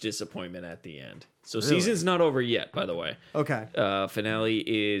 huge disappointment at the end. So Really? season's not over yet, by the way. Okay. Finale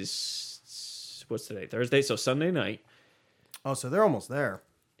is what's today? Thursday, so Sunday night. Oh, so they're almost there.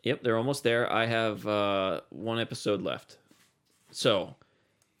 Yep, they're almost there. I have 1 episode left. So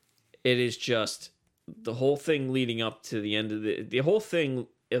it is just the whole thing leading up to the end of the whole thing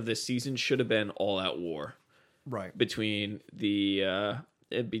of this season should have been all out war Right. between the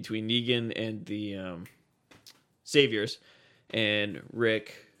between Negan and the Saviors. and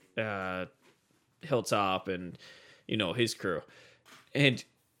Rick Hilltop and his crew, and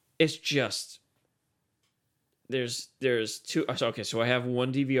it's just there's two. Okay, so I have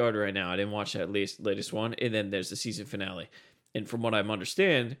one DVR right now. I didn't watch that latest one, and then there's the season finale. And from what I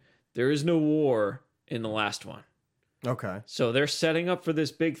understand, there is no war in the last one. Okay. So they're setting up for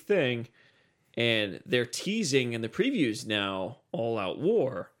this big thing, and they're teasing in the previews now all out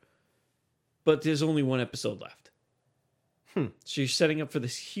war, but there's only one episode left. So you're setting up for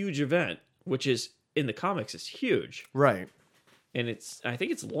this huge event, which is in the comics is huge. Right. And I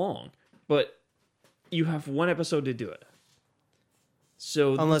think it's long, but you have one episode to do it.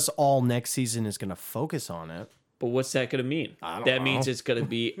 So Unless all next season is going to focus on it. but what's that going to mean? don't That know. means it's going to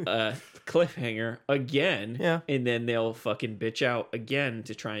be a cliffhanger again. Yeah. And then they'll fucking bitch out again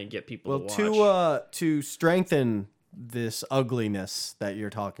to try and get people to watch. Well, to strengthen this ugliness that you're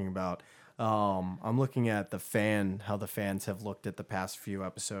talking about, I'm looking at how the fans have looked at the past few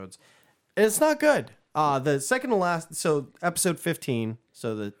episodes. It's not good. The second to last, so episode 15,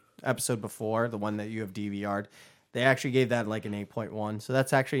 so the episode before, the one that you have DVR'd, they actually gave that like an 8.1. So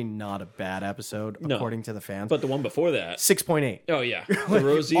that's actually not a bad episode, No. according to the fans. But the one before that. 6.8. Oh, yeah.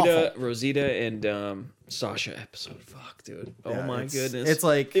 The Rosita and Sasha episode. Fuck, dude. Oh, Yeah, my goodness. it's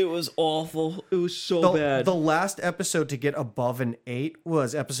like- It was awful. It was so bad. The last episode to get above an 8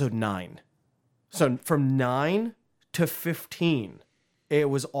 was episode 9. So from 9 to 15, it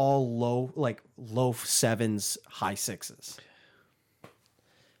was all low 7s, high 6s.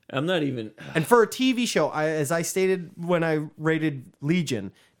 I'm not even... And for a TV show, as I stated when I rated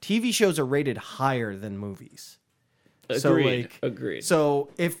Legion, TV shows are rated higher than movies. Agreed. So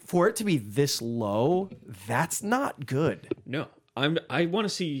for it to be this low, that's not good. No. I want to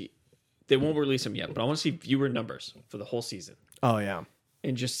see... They won't release them yet, but I want to see viewer numbers for the whole season. Oh, yeah.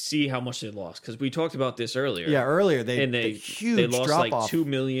 And just see how much they lost. Because we talked about this earlier. Yeah, earlier they they lost drop like off. 2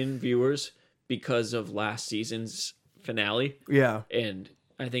 million viewers because of last season's finale. Yeah. And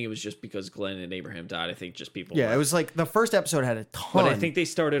I think it was just because Glenn and Abraham died. I think just people... Yeah, left. it was like the first episode had a ton. But I think they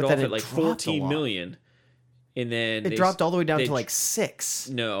started but off then at it like dropped a 14 lot. million. And then It dropped all the way down they- to like 6.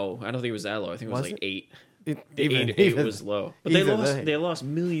 No, I don't think it was that low. I think it was Was like it? 8. Even, Eight was low. But they even lost they- they lost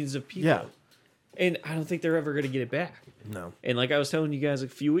millions of people. Yeah. And I don't think they're ever going to get it back. No. And like I was telling you guys a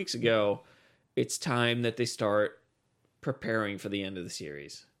few weeks ago, it's time that they start preparing for the end of the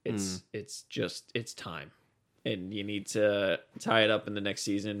series. It's time. And you need to tie it up in the next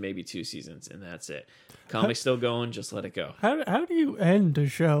season, maybe 2 seasons, and that's it. Comic's still going, just let it go. How do you end a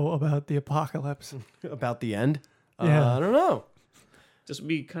show about the apocalypse? About the end? Yeah. I don't know. This would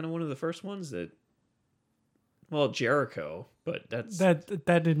be kind of one of the first ones that, well, Jericho, but that's That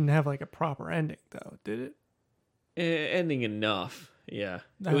didn't have like a proper ending though, did it? ending enough. Yeah.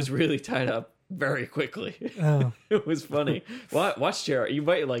 No. It was really tied up very quickly. Oh. It was funny. Watch Jericho. You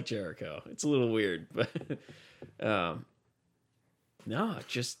might like Jericho. It's a little weird, but no,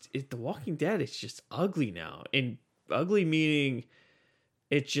 The Walking Dead. It's just ugly now, and ugly meaning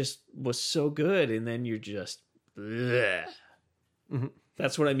it just was so good, and then you're just. Bleh. Mm-hmm.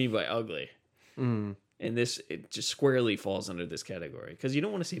 That's what I mean by ugly. Mm. And it just squarely falls under this category because you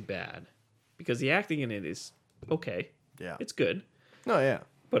don't want to say bad, because the acting in it is okay. Yeah. It's good, No, yeah.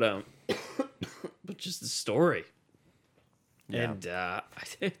 but but just the story. Yeah. And I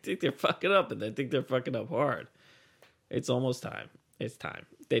think they're fucking up, and I think they're fucking up hard. It's almost time. It's time.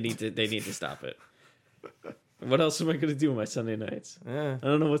 They need to stop it. What else am I gonna do on my Sunday nights? Yeah. I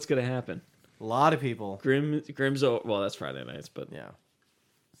don't know what's gonna happen. A lot of people. Grimm's well, that's Friday nights, but Yeah.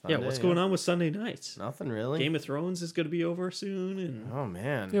 yeah, what's going on with Sunday nights? Nothing really. Game of Thrones is gonna be over soon, and Oh,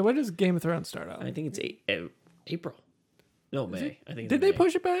 man. Yeah, when does Game of Thrones start out? I think it's April. No, May. I think. It's Did they May.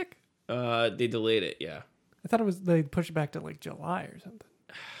 push it back? They delayed it. Yeah, I thought they pushed it back to like July or something.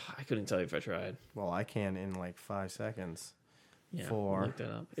 I couldn't tell you if I tried. Well, I can in like 5 seconds. Yeah, For- look that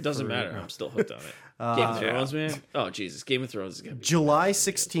up. It doesn't for- matter. I'm still hooked on it. Game of Thrones, man. Oh Jesus, Game of Thrones is gonna be July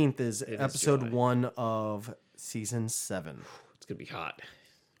 16th is is episode July. 1 of season 7. It's gonna be hot.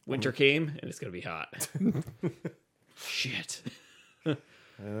 Winter came and it's gonna be hot. Shit.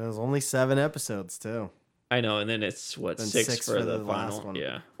 There's only 7 episodes, too. I know, and then it's what Then 6 6 for the last final. one.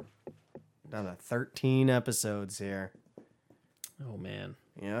 Yeah. Down to 13 episodes here. Oh man,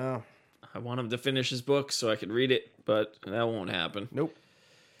 Yeah. I want him to finish his book so I can read it, but that won't happen. Nope.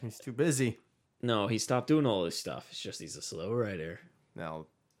 He's too busy. No, he stopped doing all this stuff. It's just he's a slow writer. No.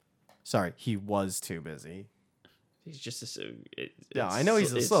 Sorry, he was too busy. He's just Yeah, I know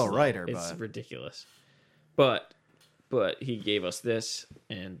he's a it's slow writer, it's but- ridiculous. But he gave us this,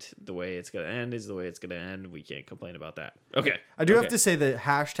 and the way it's gonna end is the way it's gonna end. We can't complain about that. Okay, I do okay. have to say that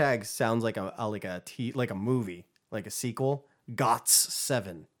hashtag sounds like a movie, like a sequel. GOTS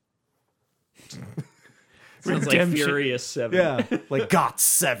 7. Sounds like Redemption. Furious 7. Yeah, like GOTS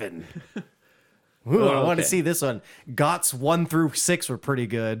 7. Ooh, I want to okay. see this one. GOTS 1 through 6 were pretty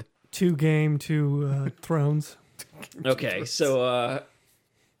good. 2 Game, 2 Thrones. Okay, so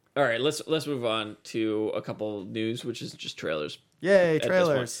all right, let's move on to a couple news, which is just trailers. Yay, at this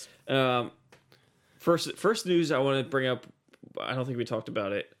trailers. point. First news I want to bring up. I don't think we talked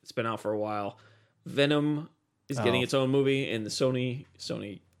about it. It's been out for a while. Venom is getting its own movie in the Sony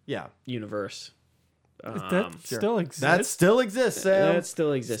Yeah, universe. That sure. still exists. That still exists, Sam. That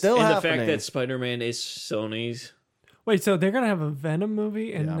still exists. Still and the happening. fact that Spider-Man is Sony's. Wait, so they're gonna have a Venom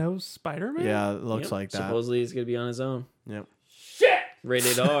movie and Yeah. no Spider-Man? Yeah, it looks Yep, like that. Supposedly he's going to be on his own. Yep.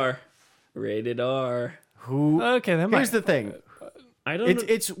 Rated R. Rated R. Who? Okay, that Here's might. the thing. I don't know.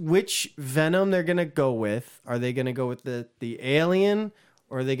 It's which Venom they're gonna go with. Are they gonna go with the alien,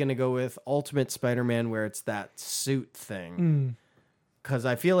 or are they gonna go with Ultimate Spider-Man, where it's that suit thing? Because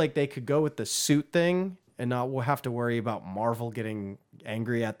I feel like they could go with the suit thing and not have to worry about Marvel getting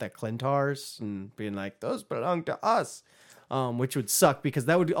angry at the Clintars and being like, "Those belong to us," which would suck because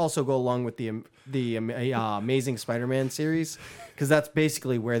that would also go along with the Amazing Spider-Man series, because that's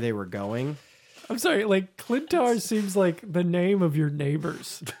basically where they were going. I'm sorry, like Clintar seems like the name of your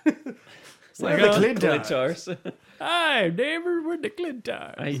neighbors. It's like, the oh, Clintars. hi, neighbor, we're the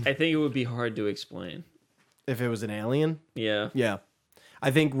Clintars. I think it would be hard to explain. If it was an alien. Yeah. Yeah.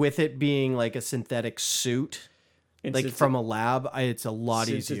 I think with it being like a synthetic suit, And like since from a lab, it's a lot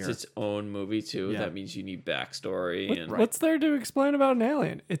since easier. it's its own movie too, Yeah. that means you need backstory and What's there to explain about an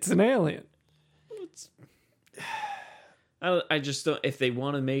alien? It's an alien. I just don't. If they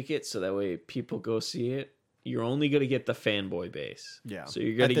want to make it so that way people go see it, you're only gonna get the fanboy base. Yeah, So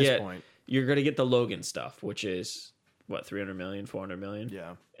you're gonna at this get point. you're gonna get the Logan stuff, which is what 300 million, 400 million.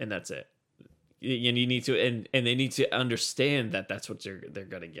 Yeah. and that's it. And you need to and they need to understand that that's what they're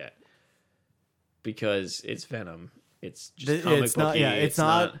gonna get, because it's Venom. It's just comic It's not. booky. Yeah, it's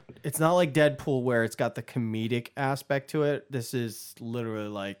not. It's not like Deadpool where it's got the comedic aspect to it. This is literally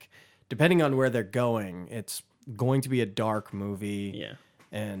like, depending on where they're going, it's going to be a dark movie. Yeah,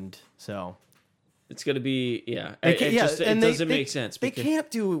 and so it's gonna be they It, can't- it just it and doesn't make sense. They because-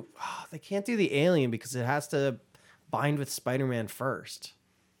 can't do. They can't do the alien because it has to bind with Spider-Man first.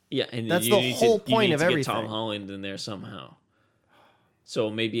 Yeah, and That's you the need whole to, you point need of to get everything. Tom Holland in there somehow. So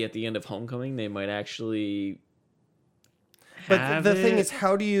maybe at the end of Homecoming, they might actually. But the thing it. is,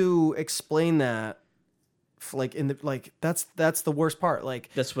 how do you explain that? Like in the that's the worst part. Like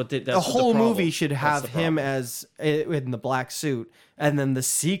That's what that's the what whole problem- movie should that's have the him problem. as in the black suit, and then the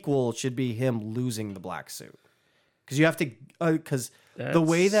sequel should be him losing the black suit. Because you have to, because the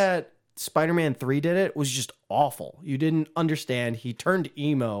way That's- that Spider-Man 3 did it was just awful. You didn't understand. He turned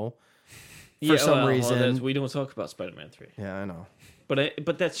emo for some reason. we don't talk about Spider-Man 3, Yeah, I know.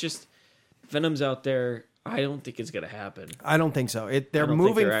 but that's just Venom's out there. I don't think it's gonna happen. I don't think so. They're don't think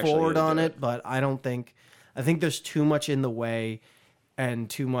moving they're actually forward gonna on do it, but I don't think. I think there's too much in the way, and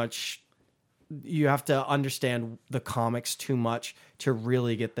too much. You have to understand the comics too much to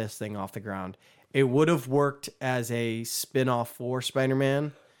really get this thing off the ground. It would have worked as a spin-off for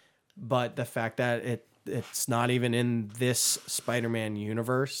Spider-Man, but the fact that it's not even in this Spider-Man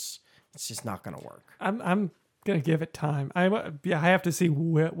universe, it's just not going to work. I'm gonna give it time. I have to see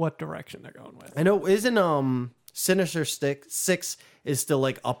what direction they're going with. I know, isn't Sinister 6 is still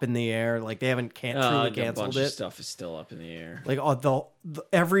like up in the air. Like they haven't truly A bunch canceled of it. stuff is still up in the air. Like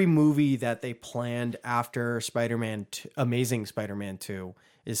every movie that they planned after Amazing Spider-Man 2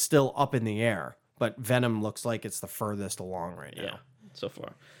 is still up in the air, but Venom looks like it's the furthest along right now. Yeah, so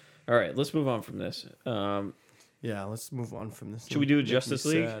far. All right, let's move on from this. Yeah, let's move on from this. Should we do Justice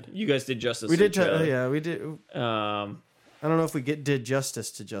League? You guys did Justice We League. did. trailer. Yeah, we did. I don't know if we did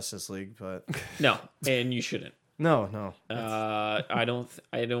justice to Justice League, but No, and you shouldn't. no. I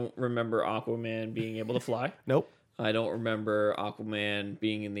don't remember Aquaman being able to fly. Nope. I don't remember Aquaman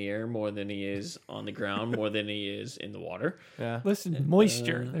being in the air more than he is on the ground, more than he is in the water. Yeah. Listen,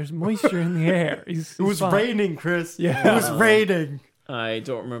 moisture. There's moisture in the air. He's It was fine. raining, Chris. Yeah. It was raining. I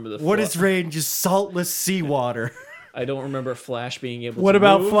don't remember the. What is rain? Just saltless seawater. I don't remember Flash being able. What to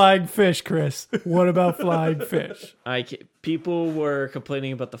about move. flying fish, Chris? What about flying fish? People were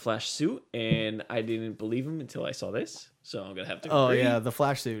complaining about the Flash suit, and I didn't believe him until I saw this. So I'm gonna have to. Oh agree. yeah, the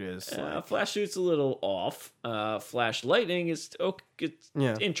Flash suit is. Flash suit's a little off. Flash lightning is it's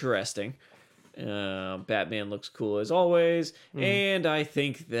Yeah. interesting. Batman looks cool as always, and I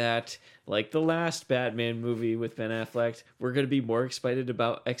think that like the last Batman movie with Ben Affleck, we're gonna be more excited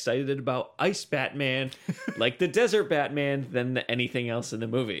about Ice Batman, like the Desert Batman, than anything else in the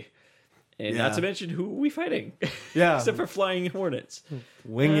movie. And not to mention who are we fighting? Yeah. Except for flying hornets.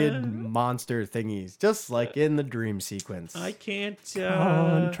 Winged monster thingies, just like in the dream sequence. I can't.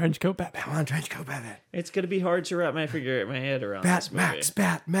 On Trenchcoat Batman. Come on, Trenchcoat Batman. It's gonna be hard to wrap my head around Bat this movie. Max,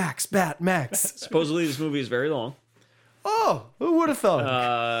 Bat Max, Bat Max. Supposedly, this movie is very long. Oh, who would have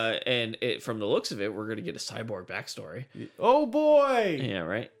thought? And from the looks of it, we're gonna get a cyborg backstory. Oh boy. Yeah,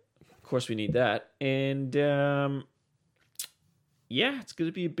 right. Of course, we need that. And yeah, it's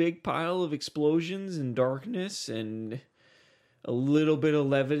gonna be a big pile of explosions and darkness and a little bit of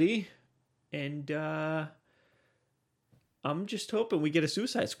levity. And I'm just hoping we get a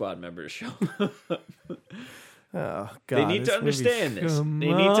Suicide Squad member to show. Oh God. They need to this movie's- understand this. Come They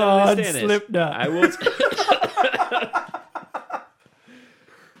need to on, understand this. Slipknot. I will.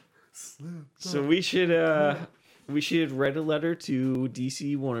 So we should write a letter to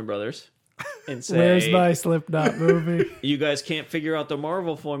DC Warner Brothers and say, Where's my Slipknot movie? you guys can't figure out the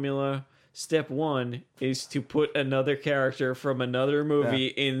Marvel formula. Step 1 is to put another character from another movie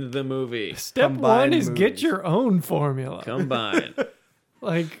in the movie. Step Combined one is get movies. your own formula. Combine.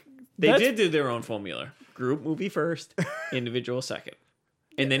 Like They that's- did do their own formula. Group movie first, individual second.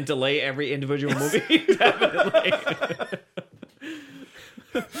 And then delay every individual movie. Definitely.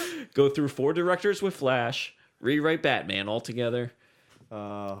 Go through 4 directors with Flash, rewrite Batman altogether.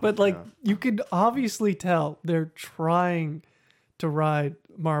 But like you could obviously tell they're trying to ride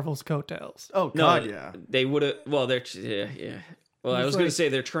Marvel's coattails. Oh No, God, yeah. they would have. Well, yeah. Well, I It's was going like- to say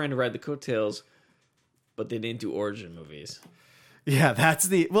they're trying to ride the coattails, but they didn't do origin movies. Yeah, that's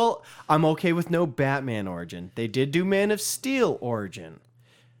the. Well, I'm okay with no Batman origin. They did do Man of Steel origin.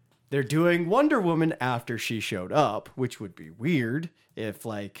 They're doing Wonder Woman after she showed up, which would be weird if,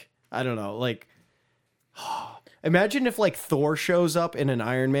 like, I don't know, like, imagine if, like, Thor shows up in an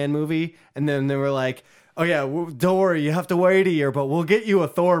Iron Man movie and then they were like, oh, yeah, don't worry, you have to wait a year, but we'll get you a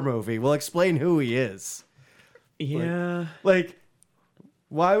Thor movie. We'll explain who he is. Yeah. Like,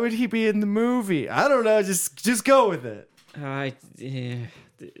 why would he be in the movie? I don't know, just go with it.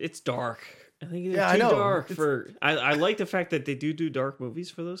 It's dark. I think it's Yeah, I too know. dark for. I like the fact that they do dark movies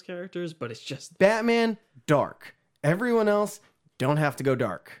for those characters, but it's just Batman, dark. Everyone else don't have to go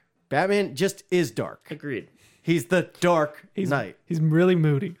dark. Batman just is dark. agreed. He's the Dark Knight. He's really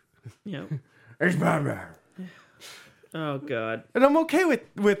moody. Yeah. It's Batman. Oh God. And I'm okay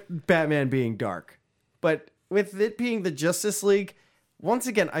with Batman being dark. But with it being the Justice League, once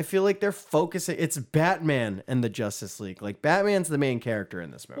again, I feel like they're focusing. It's Batman and the Justice League. Like, Batman's the main character in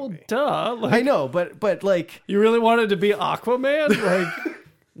this movie. Well, duh. Like, I know, but like, you really wanted to be Aquaman? Like,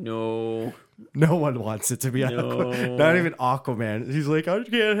 No. no one wants it to be Aquaman. Not even Aquaman. He's like, I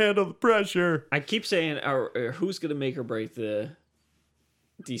can't handle the pressure. I keep saying, who's gonna make or break the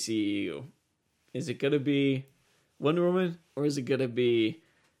DCEU? Is it gonna be Wonder Woman or is it gonna be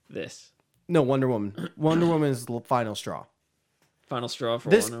this No, Wonder Woman. Wonder Woman is the final straw. final straw for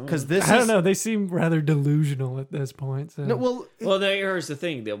This Wonder Woman? because this I don't is know. They seem rather delusional at this point. So. no, well, Well, here's the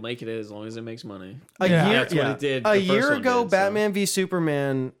thing: they'll make it as long as it makes money. a Yeah. year, That's what it did, A the first year one ago, did, so. Batman v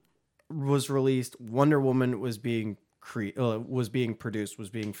Superman was released. Wonder Woman was being produced, was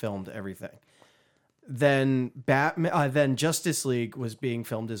being filmed, everything. Then then Justice League was being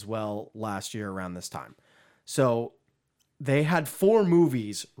filmed as well last year around this time. So they had 4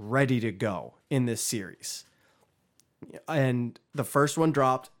 movies ready to go in this series. And the first one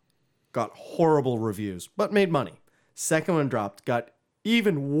dropped, got horrible reviews, but made money. Second one dropped, got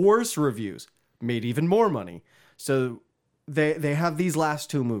even worse reviews, made even more money. So they have these last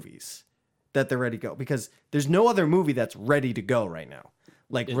 2 movies that they're ready to go because there's no other movie that's ready to go right now.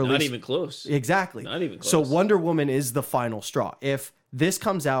 Like Not released even close. Exactly. Not even So close. Wonder Woman is the final straw. If this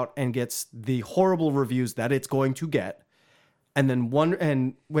comes out and gets the horrible reviews that it's going to get, and then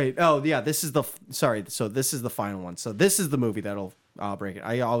this is the So this is the final one. So this is the movie that'll break it.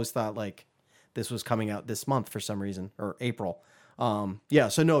 I always thought like this was coming out this month for some reason, or April.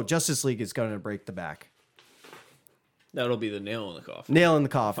 So no, Justice League is going to break the back. That'll be the nail in the coffin. Nail in the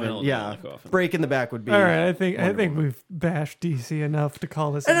coffin. Final nail Yeah. in the coffin. Break in the back would be. All right, I think Wonder Woman. we've bashed DC enough to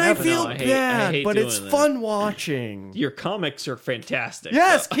call this. And I inevitable. feel I hate bad, but doing it's that. fun watching. Your comics are fantastic.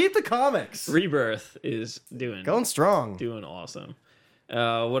 Yes, keep the comics. Rebirth is doing Going strong. awesome.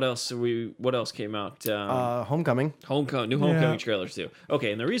 What else came out? Homecoming. New Homecoming Yeah. trailers too.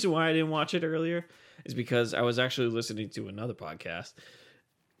 Okay, and the reason why I didn't watch it earlier is because I was actually listening to another podcast,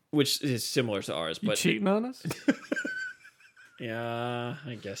 which is similar to ours. You But cheating on us? yeah,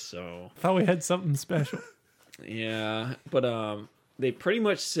 I guess so. Thought we had something special. Yeah, but they pretty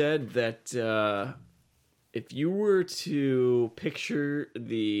much said that if you were to picture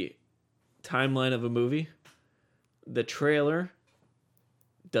the timeline of a movie, the trailer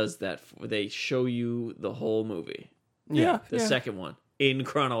does that. They show you the whole movie, Yeah. the second one, in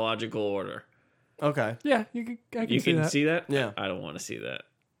chronological order. Okay. Yeah, I can see that. Yeah. I don't want to see that.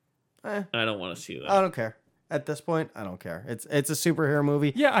 Eh, I don't want to see that. I don't care. At this point, I don't care. It's a superhero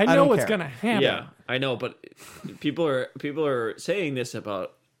movie. Yeah, I know don't what's care. gonna happen. Yeah, I know, but people are saying this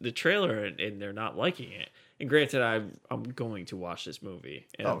about the trailer and they're not liking it. And granted, I'm going to watch this movie,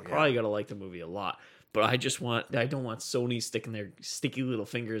 and I'm probably gonna like the movie a lot. But I don't want Sony sticking their sticky little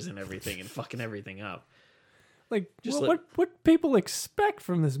fingers in everything and fucking everything up. Like, Just what people expect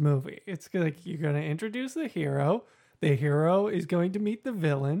from this movie? It's like you're going to introduce the hero. The hero is going to meet the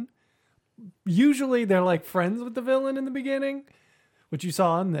villain. Usually, they're like friends with the villain in the beginning, which you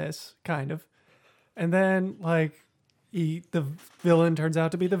saw in this kind of. And then, like, the villain turns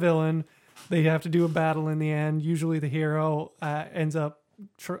out to be the villain. They have to do a battle in the end. Usually, the hero ends up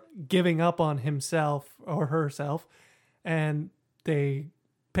giving up on himself or herself, and they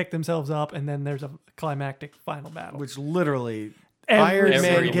pick themselves up, and then there's a climactic final battle. Which literally Every Iron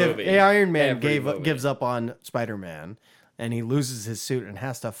Man Every movie. gives up on Spider-Man, and he loses his suit and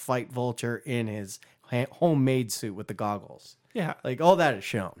has to fight Vulture in his homemade suit with the goggles. Yeah. Like all that is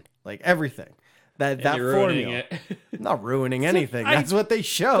shown, like everything. That You're ruining formula. it. Not ruining anything. That's what they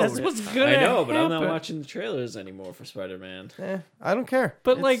showed. That's what's gonna I know, but I'm happen. not watching the trailers anymore for Spider-Man. I don't care.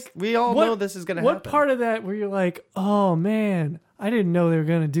 But like, we all what- know this is gonna What happen. part of that where you're like, oh man, I didn't know they were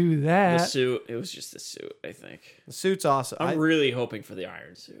gonna do The that? suit, it was just the suit, I think. The suit's awesome. I'm really hoping for the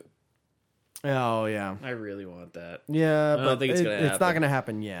iron suit. Oh yeah, I really want that. yeah, don't but think it's gonna it's not happen. gonna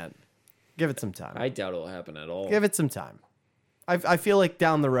happen yet. Give it some time. I doubt it'll happen at all. Give it some time. I feel like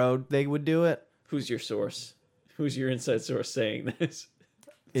down the road they would do it. Who's your source? Who's your inside source saying this?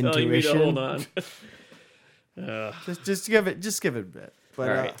 Telling Intuition. me to hold on. Just give it a bit. But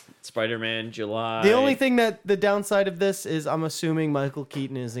All right, Spider-Man, July. the only thing that the downside of this is I'm assuming Michael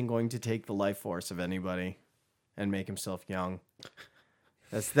Keaton isn't going to take the life force of anybody and make himself young.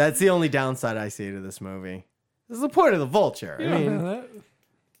 That's the only downside I see to this movie. This is the point of the Vulture. You I don't mean, know that.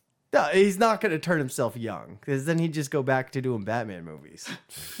 no, he's not going to turn himself young because then he'd just go back to doing Batman movies.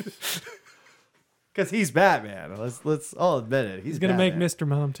 Because he's Batman. Let's all admit it. He's gonna make Batman. Mr.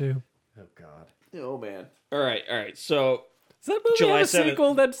 Mom too. Oh God. Oh man. All right. So Does that movie July have a 7th.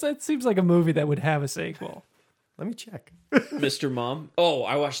 sequel? That seems like a movie that would have a sequel. Let me check. Mr. Mom. Oh,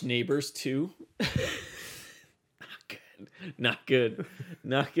 I watched Neighbors too. Not good.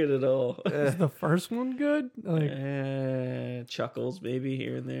 Not good at all. Is the first one good? Like Chuckles maybe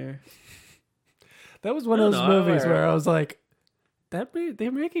here and there. that was one of those movies where I was like,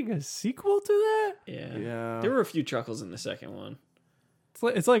 they're making a sequel to that? Yeah. Yeah. There were a few chuckles in the second one.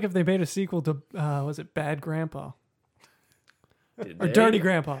 It's like if they made a sequel to was it Bad Grandpa? Did Or they? Dirty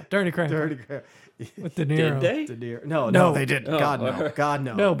Grandpa. Dirty Grandpa. With De Niro. Did they? No, No. they didn't. Oh, God no. alright. God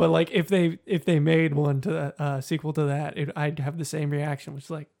no. No, but like if they made one to sequel to that, I'd have the same reaction, which is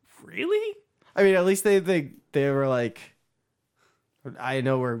like, really? I mean, at least they were like. I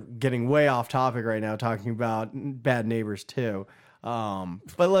know we're getting way off topic right now, talking about Bad Neighbors too.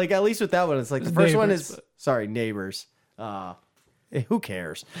 But like at least with that one, it's like the first one Neighbors, is sorry, Neighbors. Who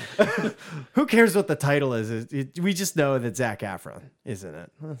cares? Who cares what the title is? We just know that Zac Efron is in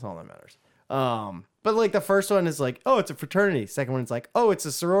it. That's all that matters. But like the first one is like, oh, it's a fraternity. Second one is like, oh, it's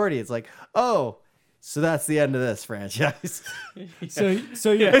a sorority. It's like, oh, so that's the end of this franchise. So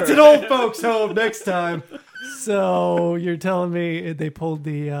It's an old folks' home next time. So you're telling me they pulled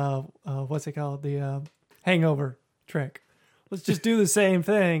the what's it called, the Hangover trick? Let's just do the same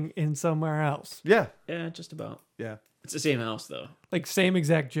thing in somewhere else, Yeah, Yeah, just about. yeah. It's the same house though. like same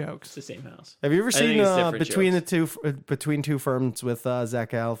exact It's jokes. the same house. Have you ever I think seen it's different Between Two Ferns with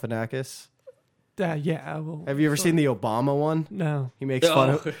Zach Galifianakis? Yeah. Well, Have you ever seen the Obama one? No. He makes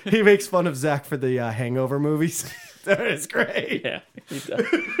fun of Zach for the Hangover movies. That is great. Yeah. he does.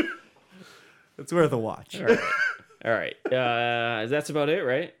 It's worth a watch. All right. That's about it,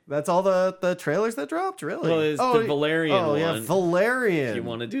 right? That's all the trailers that dropped, really. Well, it's the Valerian Oh yeah, one. Valerian. You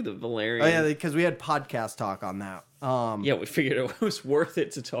want to do the Valerian? Oh yeah, because we had podcast talk on that. Yeah, we figured it was worth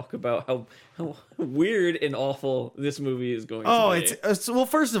it to talk about how weird and awful this movie is going Oh, to be. it's well.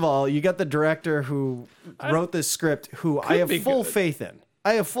 First of all, you got the director who wrote this script, who I have be full good. faith in.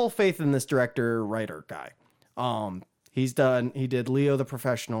 I have full faith in this director writer guy. He did Leon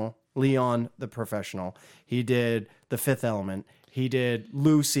the Professional. He did The Fifth Element. He did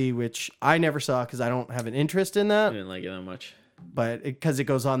Lucy, which I never saw because I don't have an interest in I that. didn't like it that much. But because it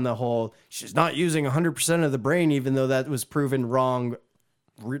goes on the whole, she's not using 100% of the brain, even though that was proven wrong,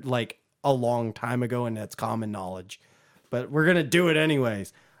 like a long time ago, and that's common knowledge. But we're gonna do it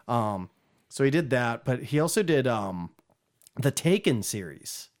anyways. So he did that, but he also did the Taken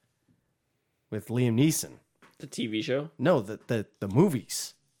series with Liam Neeson. The TV show. No, the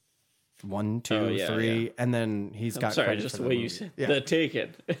movies. 1, 2, Oh, yeah, 3, yeah. and then he's got. Sorry, credit just for the way movie. you said Yeah. the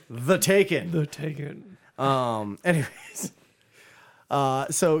Taken. The Taken. The Taken. Anyways,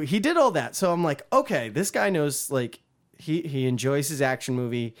 so he did all that. So I'm like, okay, this guy knows. Like, he enjoys his action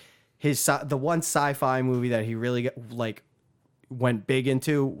movie. The one sci-fi movie that he really went big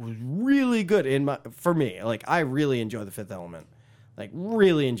into was really good for me. Like, I really enjoy The Fifth Element. Like,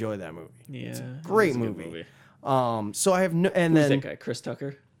 really enjoy that movie. Yeah, It's a great it's a good movie. So I have no. And Who's then that guy? Chris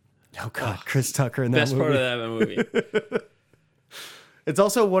Tucker. oh god, Chris Tucker in that Best movie. part of that movie. It's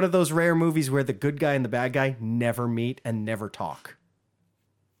also one of those rare movies where the good guy and the bad guy never meet and never talk.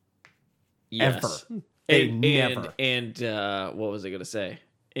 Yes. Ever. They never. And what was I gonna say?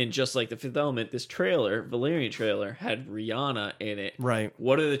 And just like The Fifth Element, this trailer, Valerian trailer, had Rihanna in it. Right.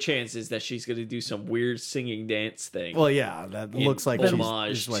 What are the chances that she's gonna do some weird singing dance thing? Well, yeah, that in looks like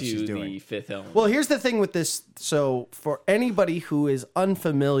homage she's what to she's doing. the Fifth Element. Well, here's the thing with this. So, for anybody who is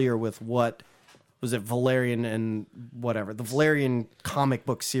unfamiliar with what was it, Valerian and whatever, the Valerian comic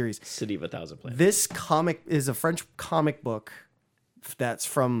book series, City of a Thousand Planets. this comic is a French comic book that's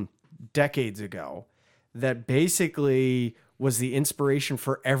from decades ago that basically was the inspiration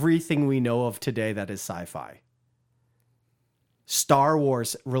for everything we know of today that is sci-fi. Star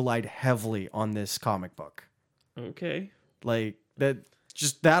Wars relied heavily on this comic book. Okay. Like that,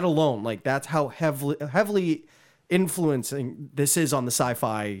 just that alone, like that's how heavily influencing this is on the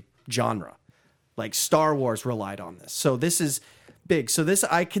sci-fi genre. Like Star Wars relied on this. So this is big. So this,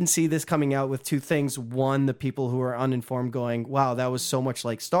 I can see this coming out with two things. One, the people who are uninformed going, wow, that was so much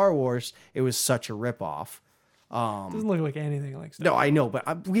like Star Wars. It was such a ripoff. Doesn't look like anything like Star No, I know,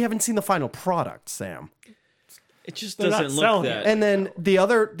 but we haven't seen the final product, Sam. It just They're not doesn't look selling that. it. And then the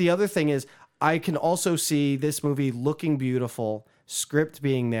other thing is, I can also see this movie looking beautiful, script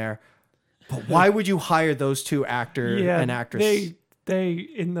being there. But why would you hire those two actor and actress? They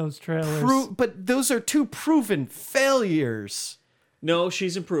in those trailers. But those are two proven failures. No,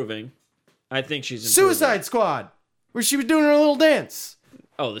 she's improving. I think she's improving. Suicide Squad, where she was doing her little dance.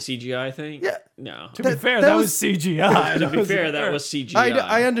 Oh, the CGI thing? Yeah. No. To be that- fair, that that was was- CGI. To be fair, that was CGI.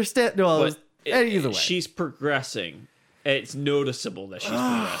 I understand. No, But either way. she's progressing. It's noticeable that she's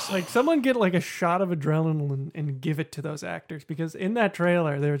progressing. Like someone get like a shot of adrenaline and give it to those actors, because in that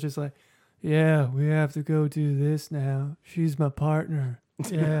trailer they were just like, yeah, we have to go do this now. She's my partner.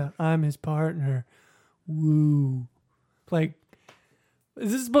 Yeah, I'm his partner. Woo. Like,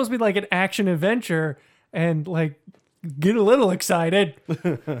 this is supposed to be like an action adventure and like get a little excited.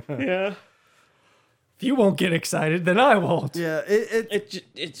 Yeah. If you won't get excited, then I won't. Yeah,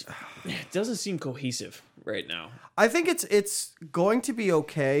 It doesn't seem cohesive right now. I think it's going to be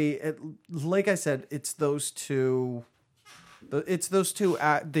okay. Like I said, it's those two. It's those two.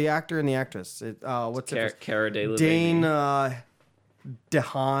 The actor and the actress. What's it? Cara Delevingne. Dane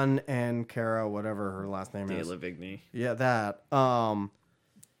DeHaan and Cara, whatever her last name is. Delevingne. Yeah, that.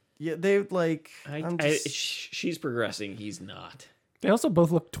 Yeah, they like. She's progressing. He's not. They also both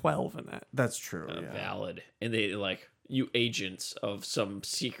look 12 in that. That's true. Yeah. Valid. And they like, you agents of some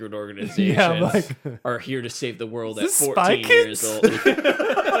secret organization Yeah, like- are here to save the world at Is this 14 Spy years Kids?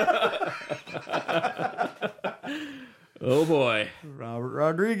 old. Oh boy. Robert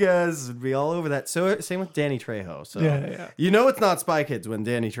Rodriguez would be all over that. So same with Danny Trejo. So Yeah. you know it's not Spy Kids when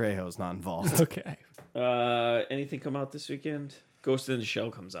Danny Trejo's not involved. Okay. Anything come out this weekend? Ghost in the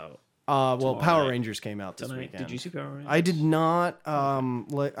Shell comes out Well, Power night. Rangers came out this tonight. weekend. Did you see Power Rangers? I did not.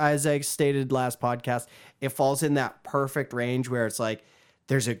 As I stated last podcast, it falls in that perfect range where it's like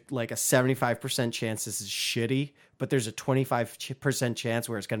there's a 75% chance this is shitty, but there's a 25% chance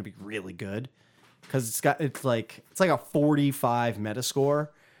where it's going to be really good because it's like a 45 Metascore,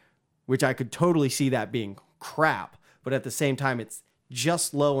 which I could totally see that being crap, but at the same time it's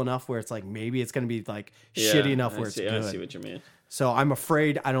just low enough where it's like maybe it's going to be like shitty enough where it's good. I see what you mean. So I'm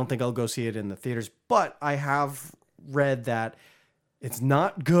afraid I don't think I'll go see it in the theaters, but I have read that it's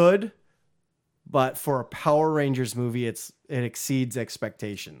not good, but for a Power Rangers movie, it exceeds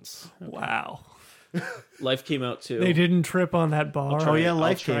expectations. Wow. Life came out too. They didn't trip on that bar. Oh, yeah, I'll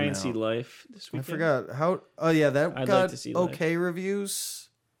Life try came and see out. Life this I weekend. forgot how. Oh yeah, that I'd got like to see Life. okay reviews.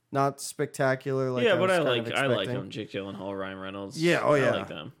 Not spectacular. Like yeah, but was I kind like of I like expecting. them. Jake Gyllenhaal, Ryan Reynolds. Yeah, oh, I yeah. like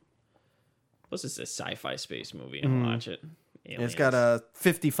them. Plus, it's a sci-fi space movie. I'll watch it. It's got a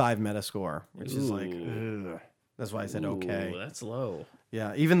 55 Metascore, which is like. Ooh. Ugh. That's why I said okay. Ooh, that's low.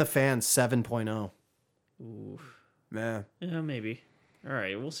 Yeah, even the fans 7.0. Ooh. Yeah. Yeah, maybe. All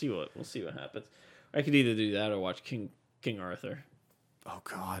right, we'll see what happens. I could either do that or watch King Arthur. Oh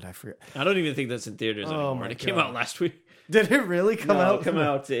God, I forget. I don't even think that's in theaters anymore. my It came God. out last week. Did it really come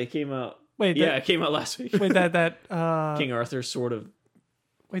out? It came out. Wait, Yeah, that- it came out last week. Wait, that King Arthur sort of.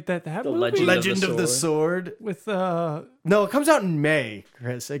 that The movie Legend Legend of the Sword. with No, it comes out in May,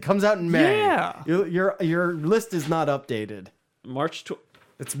 Chris. It comes out in May. Yeah. Your list is not updated. March.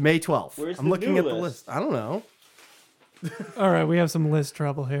 It's May 12th. Where's I'm the looking new at the list? list. I don't know. all right, we have some list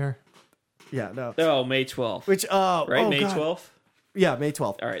trouble here. Yeah, no. Oh, May 12th. Which Right, oh, May God. 12th. Yeah, May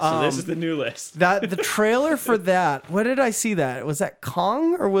 12th. All right, so this is the new list. the trailer for that. What did I see that? Was that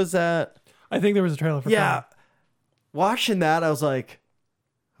Kong or was that I think there was a trailer for Yeah. Kong. Watching that, I was like,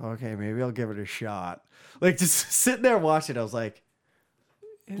 okay, maybe I'll give it a shot. Like just sitting there watching, I was like,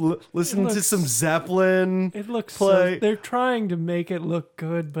 listen to looks- some Zeppelin. It looks play. so, they're trying to make it look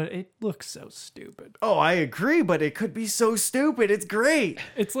good, but it looks so stupid. Oh, I agree, but it could be so stupid. It's great.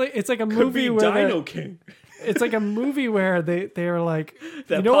 It's like a Could movie be where Dino King. it's like a movie where they're like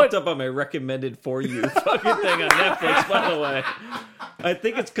That you know popped what? up on my recommended for you fucking thing on Netflix, by the way. I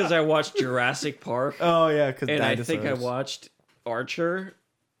think it's because I watched Jurassic Park, Oh yeah, because and I think I watched Archer.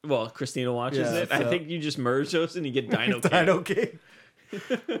 Well, Christina watches Yeah, it. I so- think you just merge those and you get Dino King. Dino King.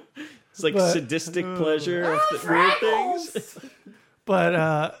 It's like But- sadistic pleasure of the weird things.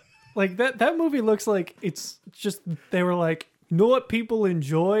 But like that movie looks like it's just they were like, you know what people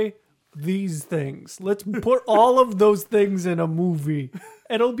enjoy? These things. Let's put all of those things in a movie.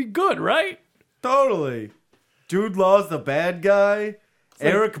 And it'll be good, right? Totally. Jude Law's the bad guy.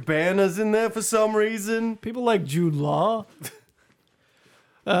 Eric Bana's in there for some reason. People like Jude Law.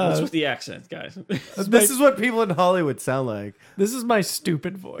 What's with the accent, guys? This is what people in Hollywood sound like. This is my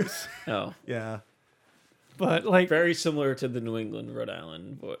stupid voice. Oh, Yeah. But like very similar to the New England, Rhode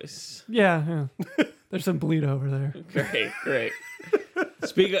Island voice. yeah. There's some bleed over there. Great.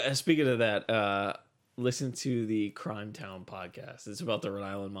 Speaking of that, listen to the Crime Town podcast. It's about the Rhode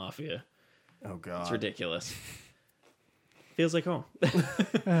Island Mafia. Oh God. It's ridiculous. Feels like home.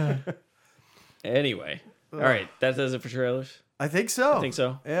 Anyway, all right, that does it for trailers. I think so. I think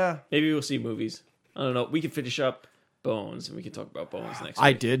so. Yeah. Maybe we'll see movies. I don't know. We can finish up Bones, and we can talk about Bones next I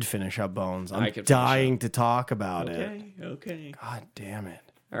week. did finish up Bones. I'm I could finish dying to talk about it. Okay. God damn it.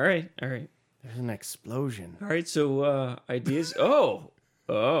 All right. There's an explosion. All right. So ideas. Oh.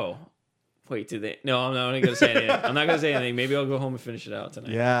 Wait, did they? No, I'm not going to say anything. Maybe I'll go home and finish it out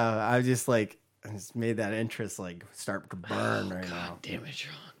tonight. Yeah, I just made that interest start to burn right now. Damn it,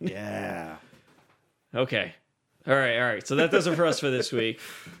 Sean. Yeah. Okay. All right. So that does it for us for this week.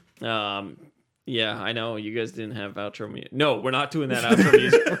 Yeah, I know you guys didn't have outro music. No, we're not doing that outro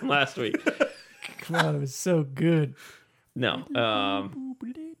music from last week. Come on, it was so good. No.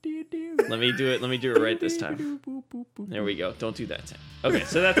 Let me do it right this time. There we go. Don't do that, Sam. Okay,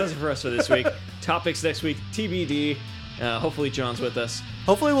 so that does it for us for this week. Topics next week, TBD. Hopefully John's with us.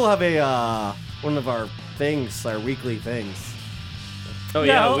 Hopefully we'll have a one of our things, our weekly things. Oh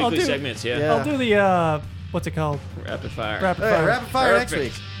Yeah, yeah, I'll weekly do- segments. Yeah. Yeah. I'll do the what's it called? Rapid fire. Rapid Hey, fire. rapid fire next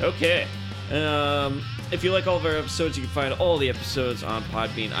week. Perfect. Okay. If you like all of our episodes, you can find all the episodes on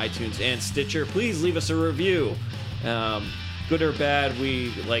Podbean, iTunes, and Stitcher. Please leave us a review. Good or bad,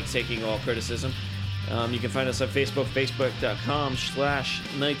 we like taking all criticism. You can find us on Facebook,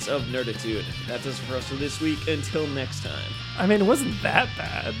 facebook.com/Knights of Nerditude. That does it for us for this week. Until next time. I mean, it wasn't that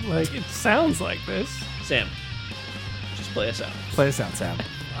bad. Like, it sounds like this. Sam, just play us out. Play us out, Sam.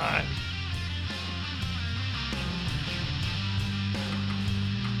 All right.